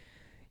think,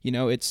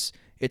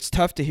 it's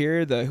tough to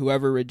hear that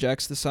whoever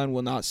rejects the Son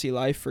will not see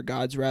life, for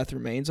God's wrath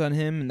remains on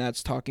him, and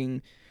that's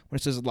talking when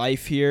it says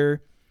life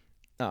here.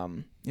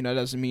 It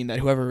doesn't mean that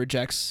whoever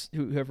rejects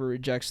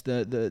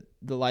the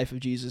life of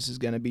Jesus is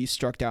going to be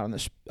struck down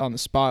on the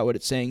spot. What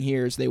it's saying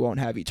here is they won't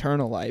have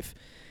eternal life.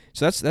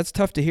 So that's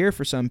tough to hear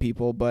for some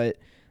people, but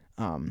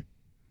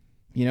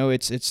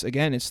it's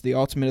the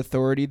ultimate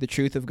authority. The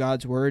truth of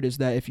God's word is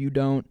that if you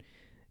don't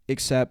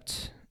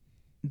accept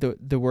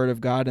the word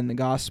of God and the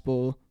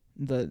gospel,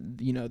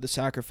 the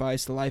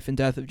sacrifice, the life and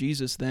death of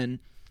Jesus, then,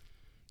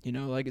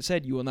 like it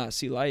said, you will not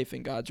see life,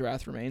 and God's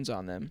wrath remains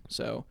on them.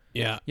 So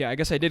Yeah. yeah, I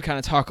guess I did kind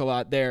of talk a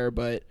lot there,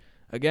 but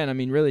again, I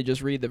mean, really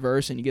just read the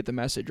verse and you get the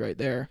message right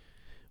there.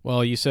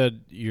 Well, you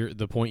said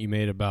the point you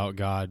made about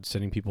God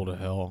sending people to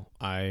hell.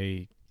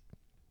 I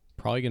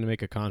probably going to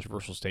make a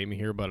controversial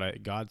statement here,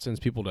 but God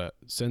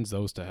sends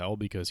those to hell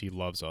because He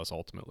loves us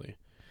ultimately.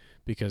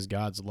 Because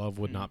God's love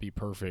would not be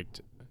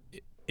perfect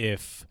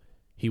if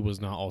He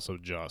was not also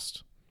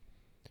just.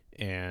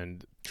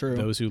 And True.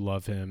 those who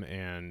love Him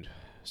and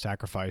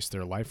sacrifice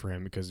their life for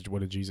Him, because what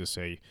did Jesus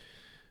say?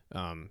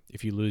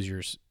 If you lose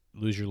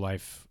your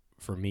life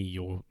for me,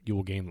 you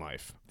will gain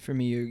life. For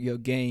me, you'll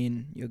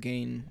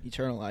gain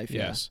eternal life.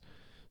 Yes.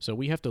 So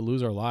we have to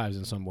lose our lives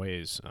in some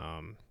ways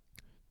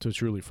to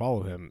truly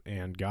follow Him,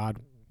 and God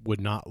would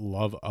not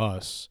love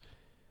us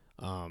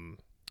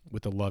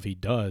with the love He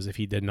does if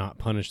He did not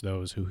punish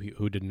those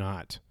who did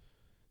not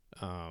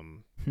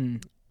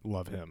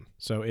love Him.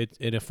 So it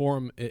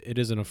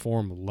is in a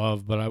form of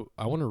love. But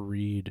I want to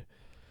read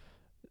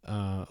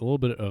a little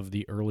bit of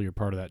the earlier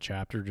part of that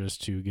chapter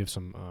just to give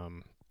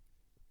some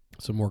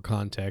more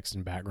context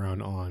and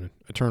background on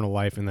eternal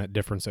life and that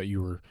difference that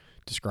you were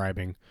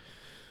describing.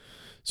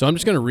 So I'm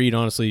just going to read,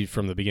 honestly,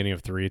 from the beginning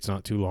of 3. It's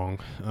not too long.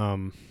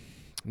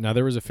 Now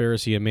there was a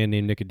Pharisee, a man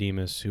named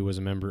Nicodemus, who was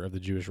a member of the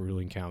Jewish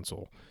ruling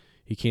council.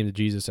 He came to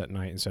Jesus at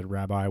night and said,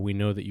 "Rabbi, we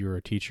know that you are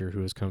a teacher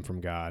who has come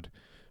from God,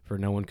 for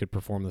no one could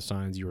perform the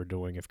signs you are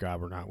doing if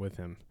God were not with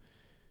him."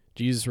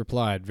 Jesus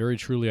replied, "Very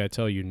truly I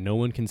tell you, no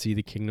one can see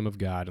the kingdom of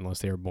God unless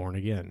they are born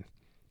again."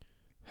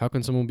 "How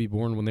can someone be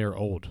born when they are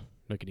old?"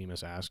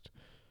 Nicodemus asked.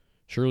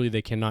 "Surely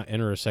they cannot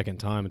enter a second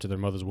time into their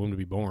mother's womb to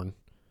be born."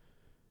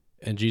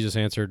 And Jesus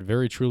answered,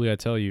 "Very truly I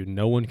tell you,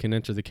 no one can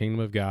enter the kingdom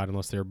of God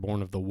unless they are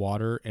born of the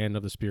water and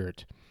of the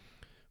Spirit.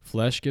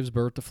 Flesh gives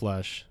birth to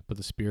flesh, but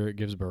the Spirit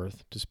gives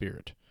birth to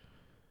spirit.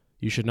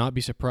 You should not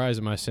be surprised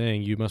at my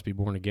saying you must be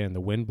born again.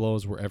 The wind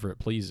blows wherever it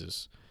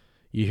pleases.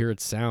 You hear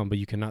its sound, but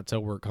you cannot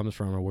tell where it comes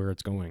from or where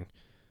it's going.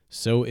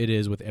 So it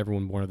is with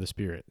everyone born of the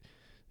Spirit."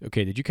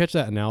 Okay, did you catch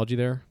that analogy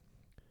there?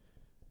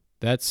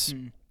 That's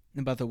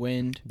about the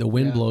wind. The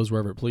wind blows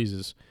wherever it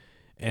pleases.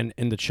 And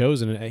in The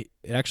Chosen, it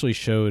actually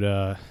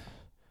showed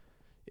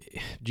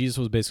Jesus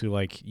was basically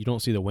like, "You don't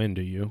see the wind,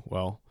 do you?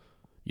 Well,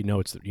 you know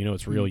it's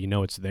real, you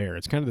know it's there."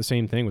 It's kind of the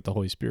same thing with the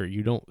Holy Spirit.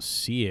 You don't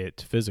see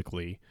it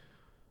physically,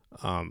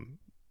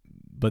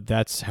 but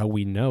that's how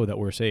we know that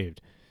we're saved.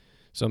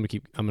 So I'm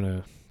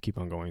gonna keep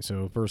on going.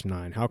 So verse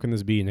 9, "How can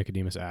this be?"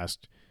 Nicodemus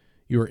asked.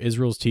 "You are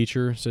Israel's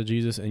teacher," said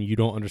Jesus, "and you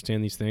don't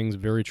understand these things?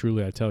 Very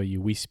truly I tell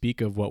you, we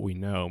speak of what we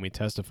know, and we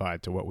testify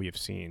to what we have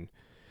seen.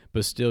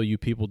 But still you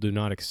people do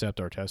not accept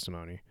our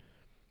testimony.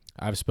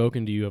 I have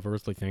spoken to you of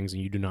earthly things,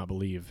 and you do not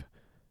believe.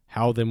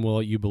 How then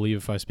will you believe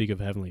if I speak of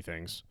heavenly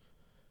things?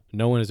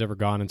 No one has ever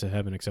gone into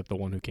heaven except the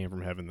one who came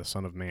from heaven, the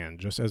Son of Man.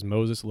 Just as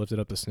Moses lifted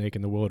up the snake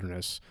in the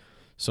wilderness,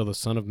 so the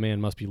Son of Man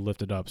must be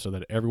lifted up, so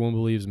that everyone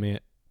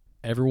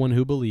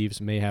who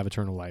believes may have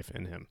eternal life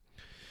in him."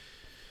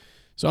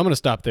 So I'm going to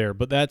stop there,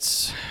 but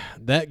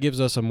that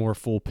gives us a more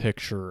full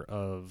picture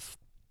of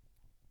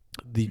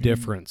the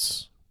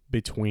difference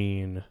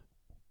between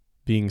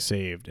being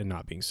saved and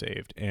not being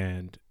saved,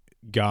 and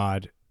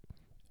God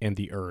and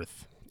the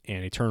earth,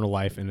 and eternal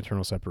life and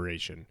eternal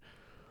separation.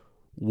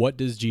 What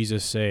does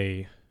Jesus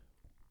say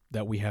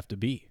that we have to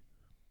be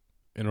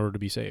in order to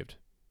be saved?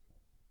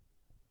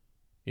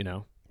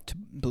 To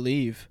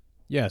believe.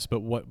 Yes, but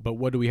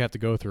what do we have to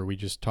go through? I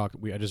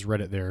just read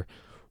it there.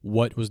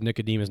 What was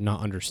Nicodemus not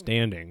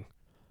understanding?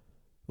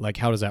 Like,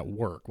 how does that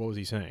work? What was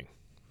he saying?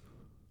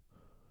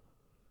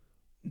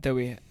 That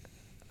we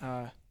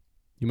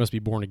You must be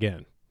born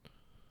again.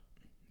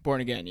 Born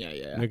again,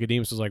 yeah.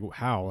 Nicodemus was like,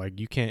 how? Like,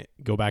 you can't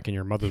go back in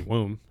your mother's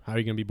womb. How are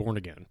you going to be born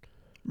again?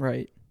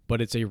 Right.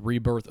 But it's a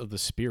rebirth of the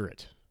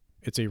Spirit.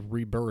 It's a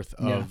rebirth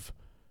of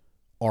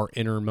our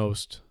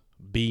innermost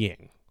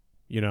being.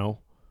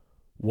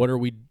 What are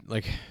we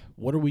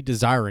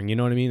desiring? You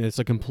know what I mean? It's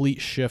a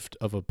complete shift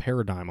of a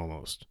paradigm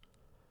almost.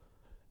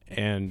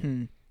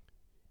 And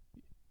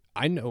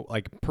I know,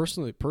 like,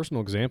 personal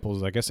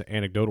examples, I guess an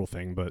anecdotal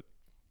thing, but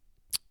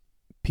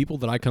people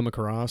that I come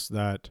across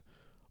that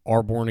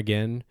are born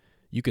again,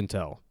 you can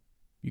tell.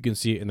 You can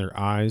see it in their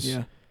eyes.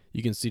 Yeah.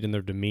 You can see it in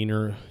their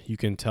demeanor. You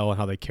can tell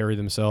how they carry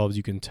themselves.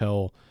 You can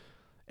tell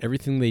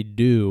everything they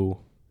do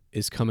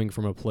is coming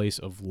from a place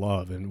of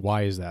love. And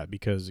why is that?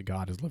 Because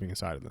God is living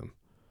inside of them.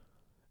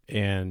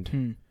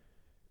 And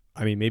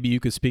I mean, maybe you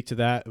could speak to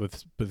that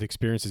with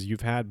experiences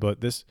you've had, but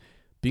this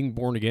being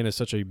born again is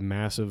such a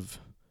massive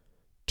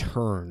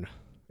turn.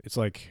 It's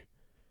like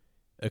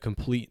a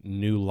complete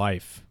new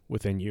life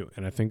within you.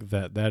 And I think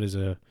that is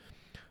a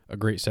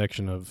great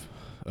section of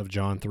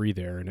John 3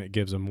 there, and it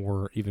gives a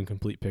more even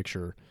complete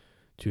picture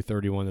to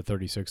 31 to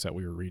 36 that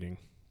we were reading.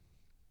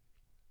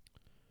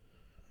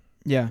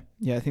 Yeah,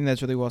 I think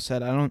that's really well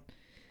said. I don't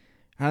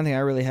think I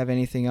really have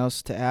anything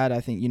else to add. I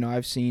think,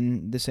 I've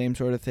seen the same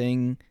sort of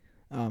thing,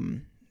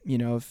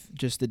 of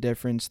just the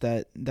difference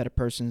that a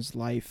person's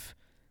life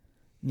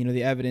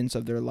the evidence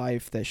of their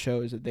life that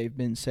shows that they've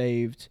been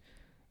saved,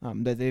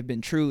 that they've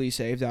been truly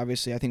saved.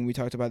 Obviously, I think we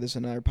talked about this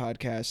in another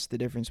podcast, the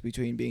difference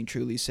between being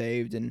truly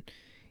saved and,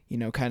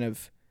 kind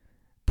of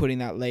putting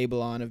that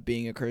label on of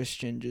being a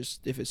Christian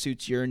just if it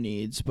suits your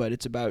needs, but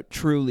it's about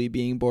truly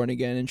being born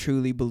again and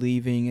truly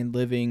believing and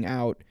living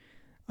out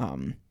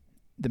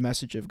the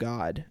message of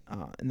God,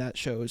 and that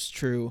shows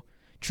true,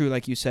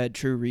 like you said,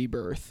 true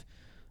rebirth.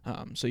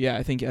 So yeah,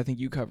 I think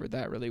you covered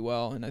that really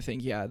well, and I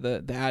think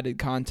the added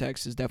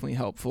context is definitely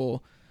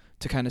helpful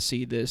to kind of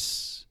see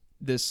these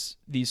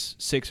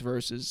 6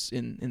 verses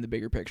in the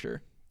bigger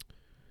picture.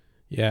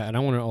 Yeah, and I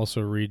want to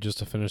also read, just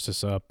to finish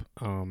this up,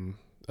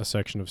 a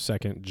section of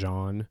 2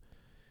 John,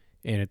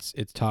 and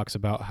it talks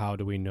about how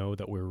do we know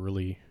that we're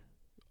really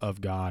of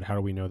God? How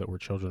do we know that we're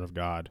children of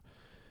God?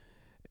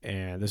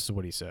 And this is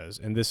what he says,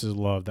 and this is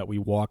love, that we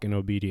walk in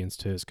obedience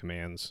to his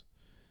commands.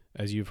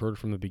 As you've heard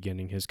from the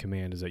beginning, his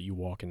command is that you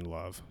walk in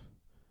love.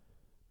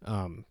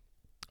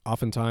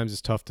 Oftentimes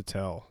it's tough to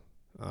tell,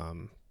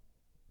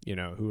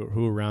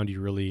 who around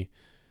you really,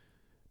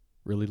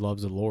 really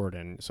loves the Lord.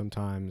 And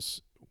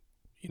sometimes,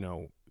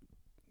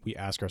 we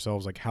ask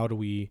ourselves, like, how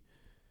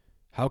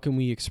can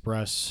we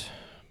express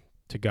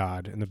to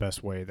God in the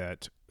best way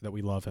that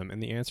we love him?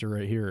 And the answer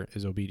right here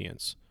is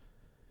obedience.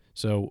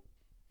 So,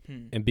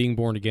 and being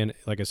born again,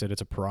 like I said,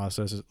 it's a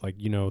process, like,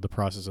 the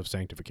process of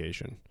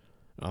sanctification.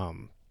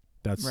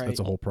 That's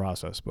a whole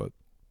process, but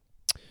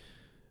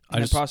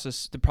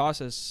the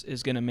process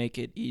is going to make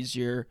it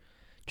easier.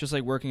 Just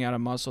like working out a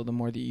muscle, the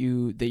more that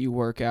you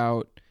work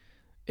out,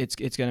 it's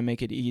going to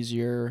make it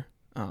easier.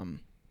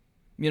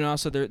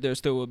 Also there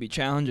still will be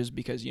challenges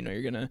because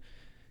you're going to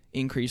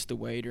increase the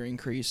weight or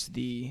increase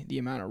the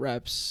amount of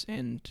reps,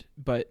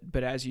 but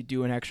as you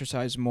do an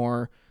exercise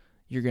more,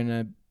 you're going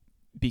to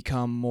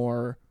become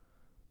more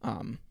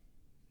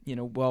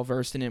well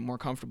versed in it, more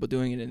comfortable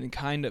doing it, and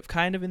kind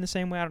of in the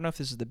same way. I don't know if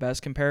this is the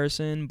best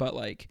comparison, but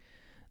like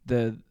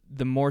the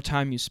more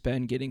time you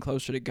spend getting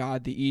closer to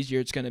God, the easier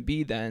it's going to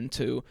be then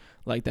to,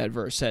 like that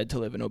verse said, to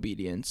live in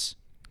obedience.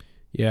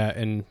 Yeah,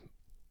 and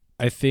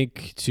I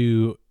think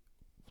we're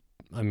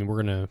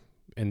going to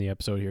end the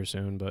episode here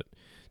soon, but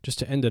just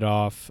to end it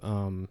off, I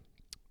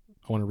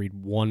want to read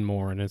one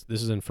more, and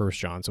this is in 1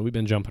 John. So we've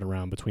been jumping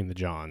around between the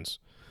Johns,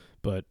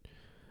 but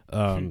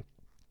 1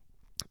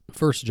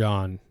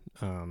 John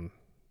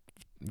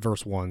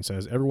verse 1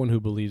 says, everyone who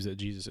believes that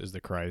Jesus is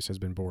the Christ has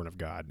been born of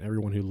God.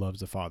 Everyone who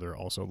loves the Father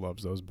also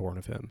loves those born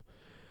of him.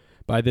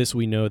 By this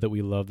we know that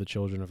we love the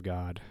children of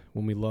God,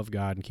 when we love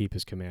God and keep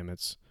his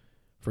commandments.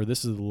 For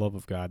this is the love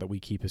of God, that we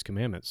keep his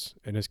commandments,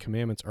 and his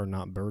commandments are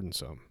not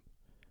burdensome,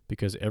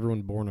 because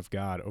everyone born of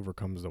God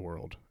overcomes the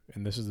world,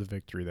 and this is the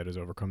victory that has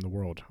overcome the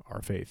world,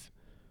 our faith.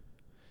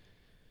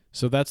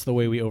 So that's the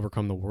way we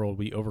overcome the world.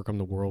 We overcome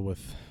the world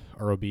with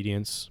our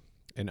obedience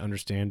and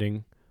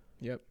understanding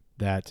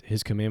that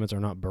his commandments are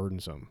not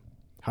burdensome.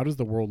 How does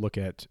the world look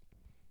at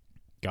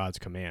God's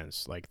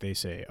commands? Like, they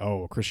say,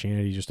 oh,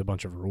 Christianity is just a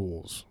bunch of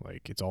rules.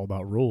 Like, it's all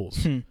about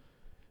rules.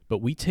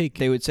 But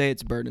they would say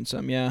it's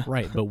burdensome, yeah.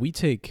 Right, but we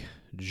take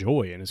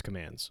joy in his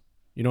commands.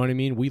 You know what I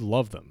mean? We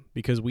love them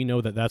because we know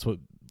that that's what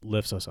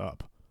lifts us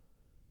up.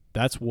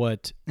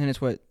 And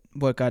it's what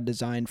God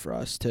designed for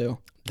us too.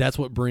 That's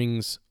what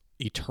brings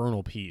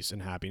eternal peace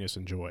and happiness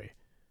and joy.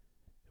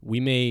 We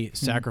may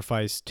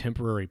sacrifice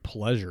temporary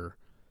pleasure,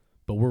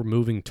 but we're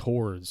moving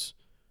towards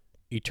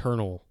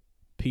eternal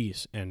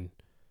peace and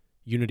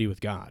unity with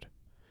God.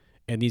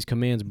 And these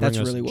commands bring us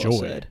really joy. Well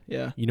said.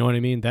 Yeah. You know what I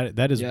mean?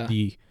 That is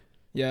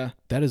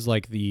that is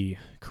like the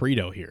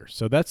credo here.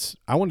 So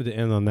I wanted to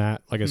end on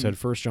that. Like I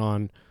said, 1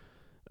 John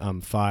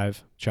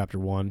 5, chapter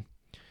 1.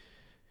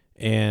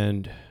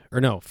 I'm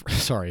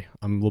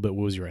a little bit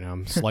woozy right now.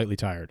 I'm slightly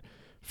tired.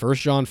 1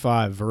 John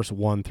 5, verse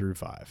 1 through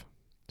 5.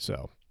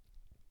 So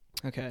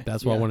okay,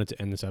 that's what I wanted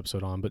to end this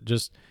episode on. But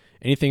just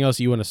anything else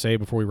you want to say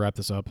before we wrap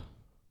this up?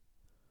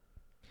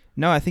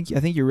 No, I think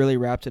you really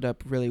wrapped it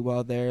up really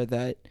well there.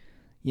 That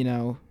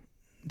the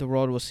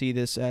world will see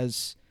this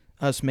as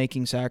us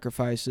making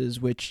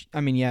sacrifices, which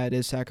it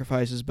is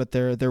sacrifices, but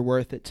they're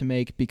worth it to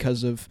make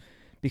because of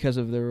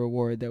the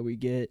reward that we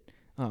get.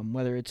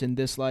 Whether it's in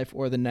this life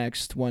or the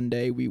next, one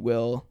day we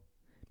will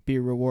be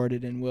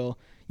rewarded, and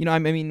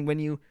when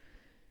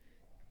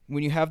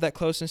you have that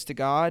closeness to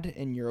God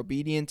and you're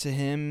obedient to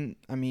him,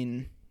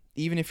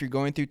 even if you're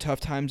going through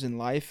tough times in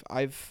life,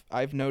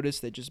 I've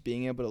noticed that just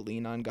being able to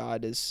lean on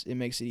God it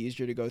makes it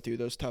easier to go through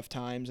those tough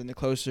times. And the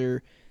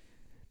closer,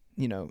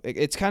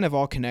 it's kind of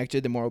all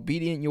connected. The more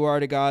obedient you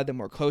are to God, the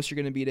more close you're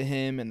going to be to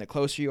him, and the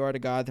closer you are to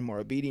God, the more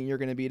obedient you're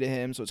going to be to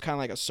him. So it's kind of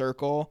like a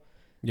circle.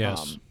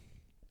 Yes.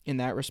 In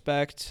that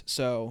respect.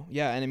 So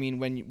yeah, and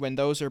when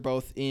those are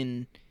both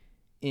in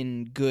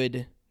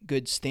good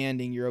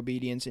standing, your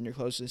obedience and your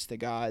closeness to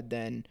God,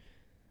 then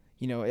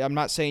I'm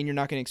not saying you're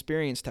not going to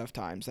experience tough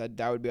times.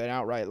 That would be an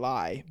outright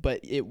lie.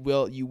 But you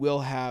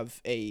will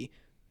have a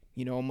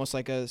almost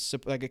like a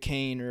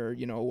cane or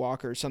a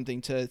walker or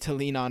something to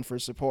lean on for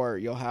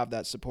support. You'll have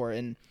that support,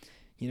 and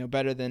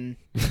better than.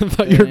 I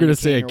thought you were going to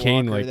say a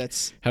cane, like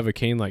have a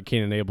cane like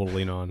Cain and Abel to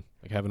lean on.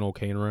 Like have an old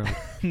cane around?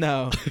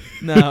 No,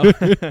 no,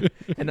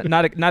 and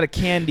not a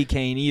candy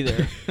cane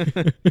either.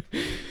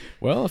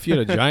 Well, if you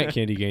had a giant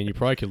candy cane, you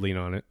probably could lean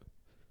on it.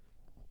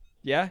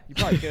 Yeah, you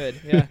probably could.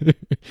 Yeah,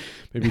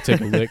 Maybe take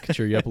a lick,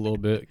 cheer you up a little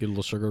bit, get a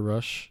little sugar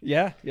rush.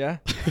 yeah.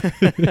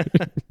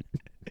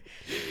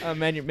 Oh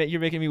man, you're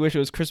making me wish it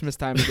was Christmas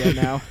time again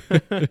now.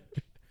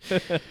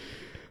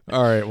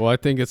 All right, well, I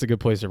think it's a good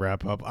place to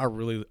wrap up. I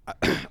really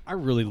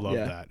love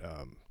Yeah.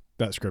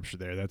 that scripture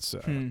there. That's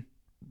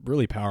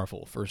really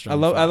powerful. First John I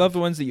love 5. the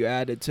ones that you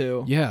added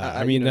too. Yeah,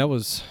 I mean that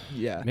was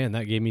yeah. man,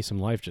 that gave me some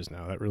life just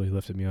now. That really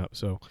lifted me up.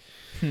 So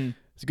Hmm.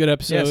 it's a good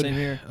episode. Yeah, same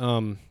here.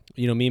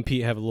 Me and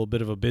Pete have a little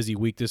bit of a busy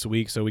week this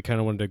week, so we kind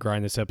of wanted to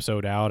grind this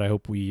episode out. I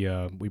hope we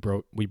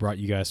brought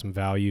you guys some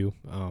value.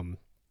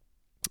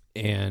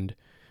 And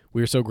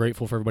we are so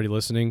grateful for everybody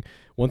listening.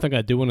 One thing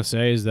I do want to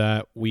say is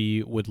that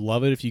we would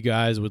love it if you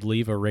guys would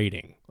leave a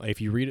rating. If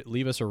you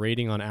leave us a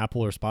rating on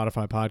Apple or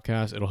Spotify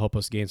podcast, it'll help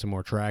us gain some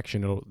more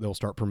traction. They'll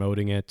start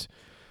promoting it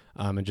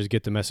and just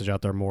get the message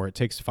out there more. It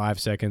takes 5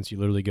 seconds. You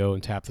literally go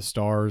and tap the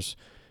stars,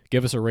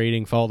 give us a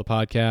rating, follow the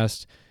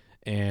podcast,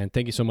 and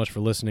thank you so much for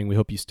listening. We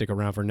hope you stick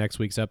around for next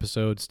week's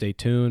episode. Stay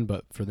tuned.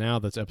 But for now,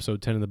 that's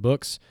episode 10 in the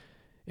books.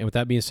 And with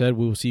that being said,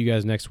 we will see you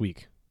guys next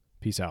week.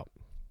 Peace out.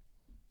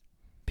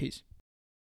 Peace.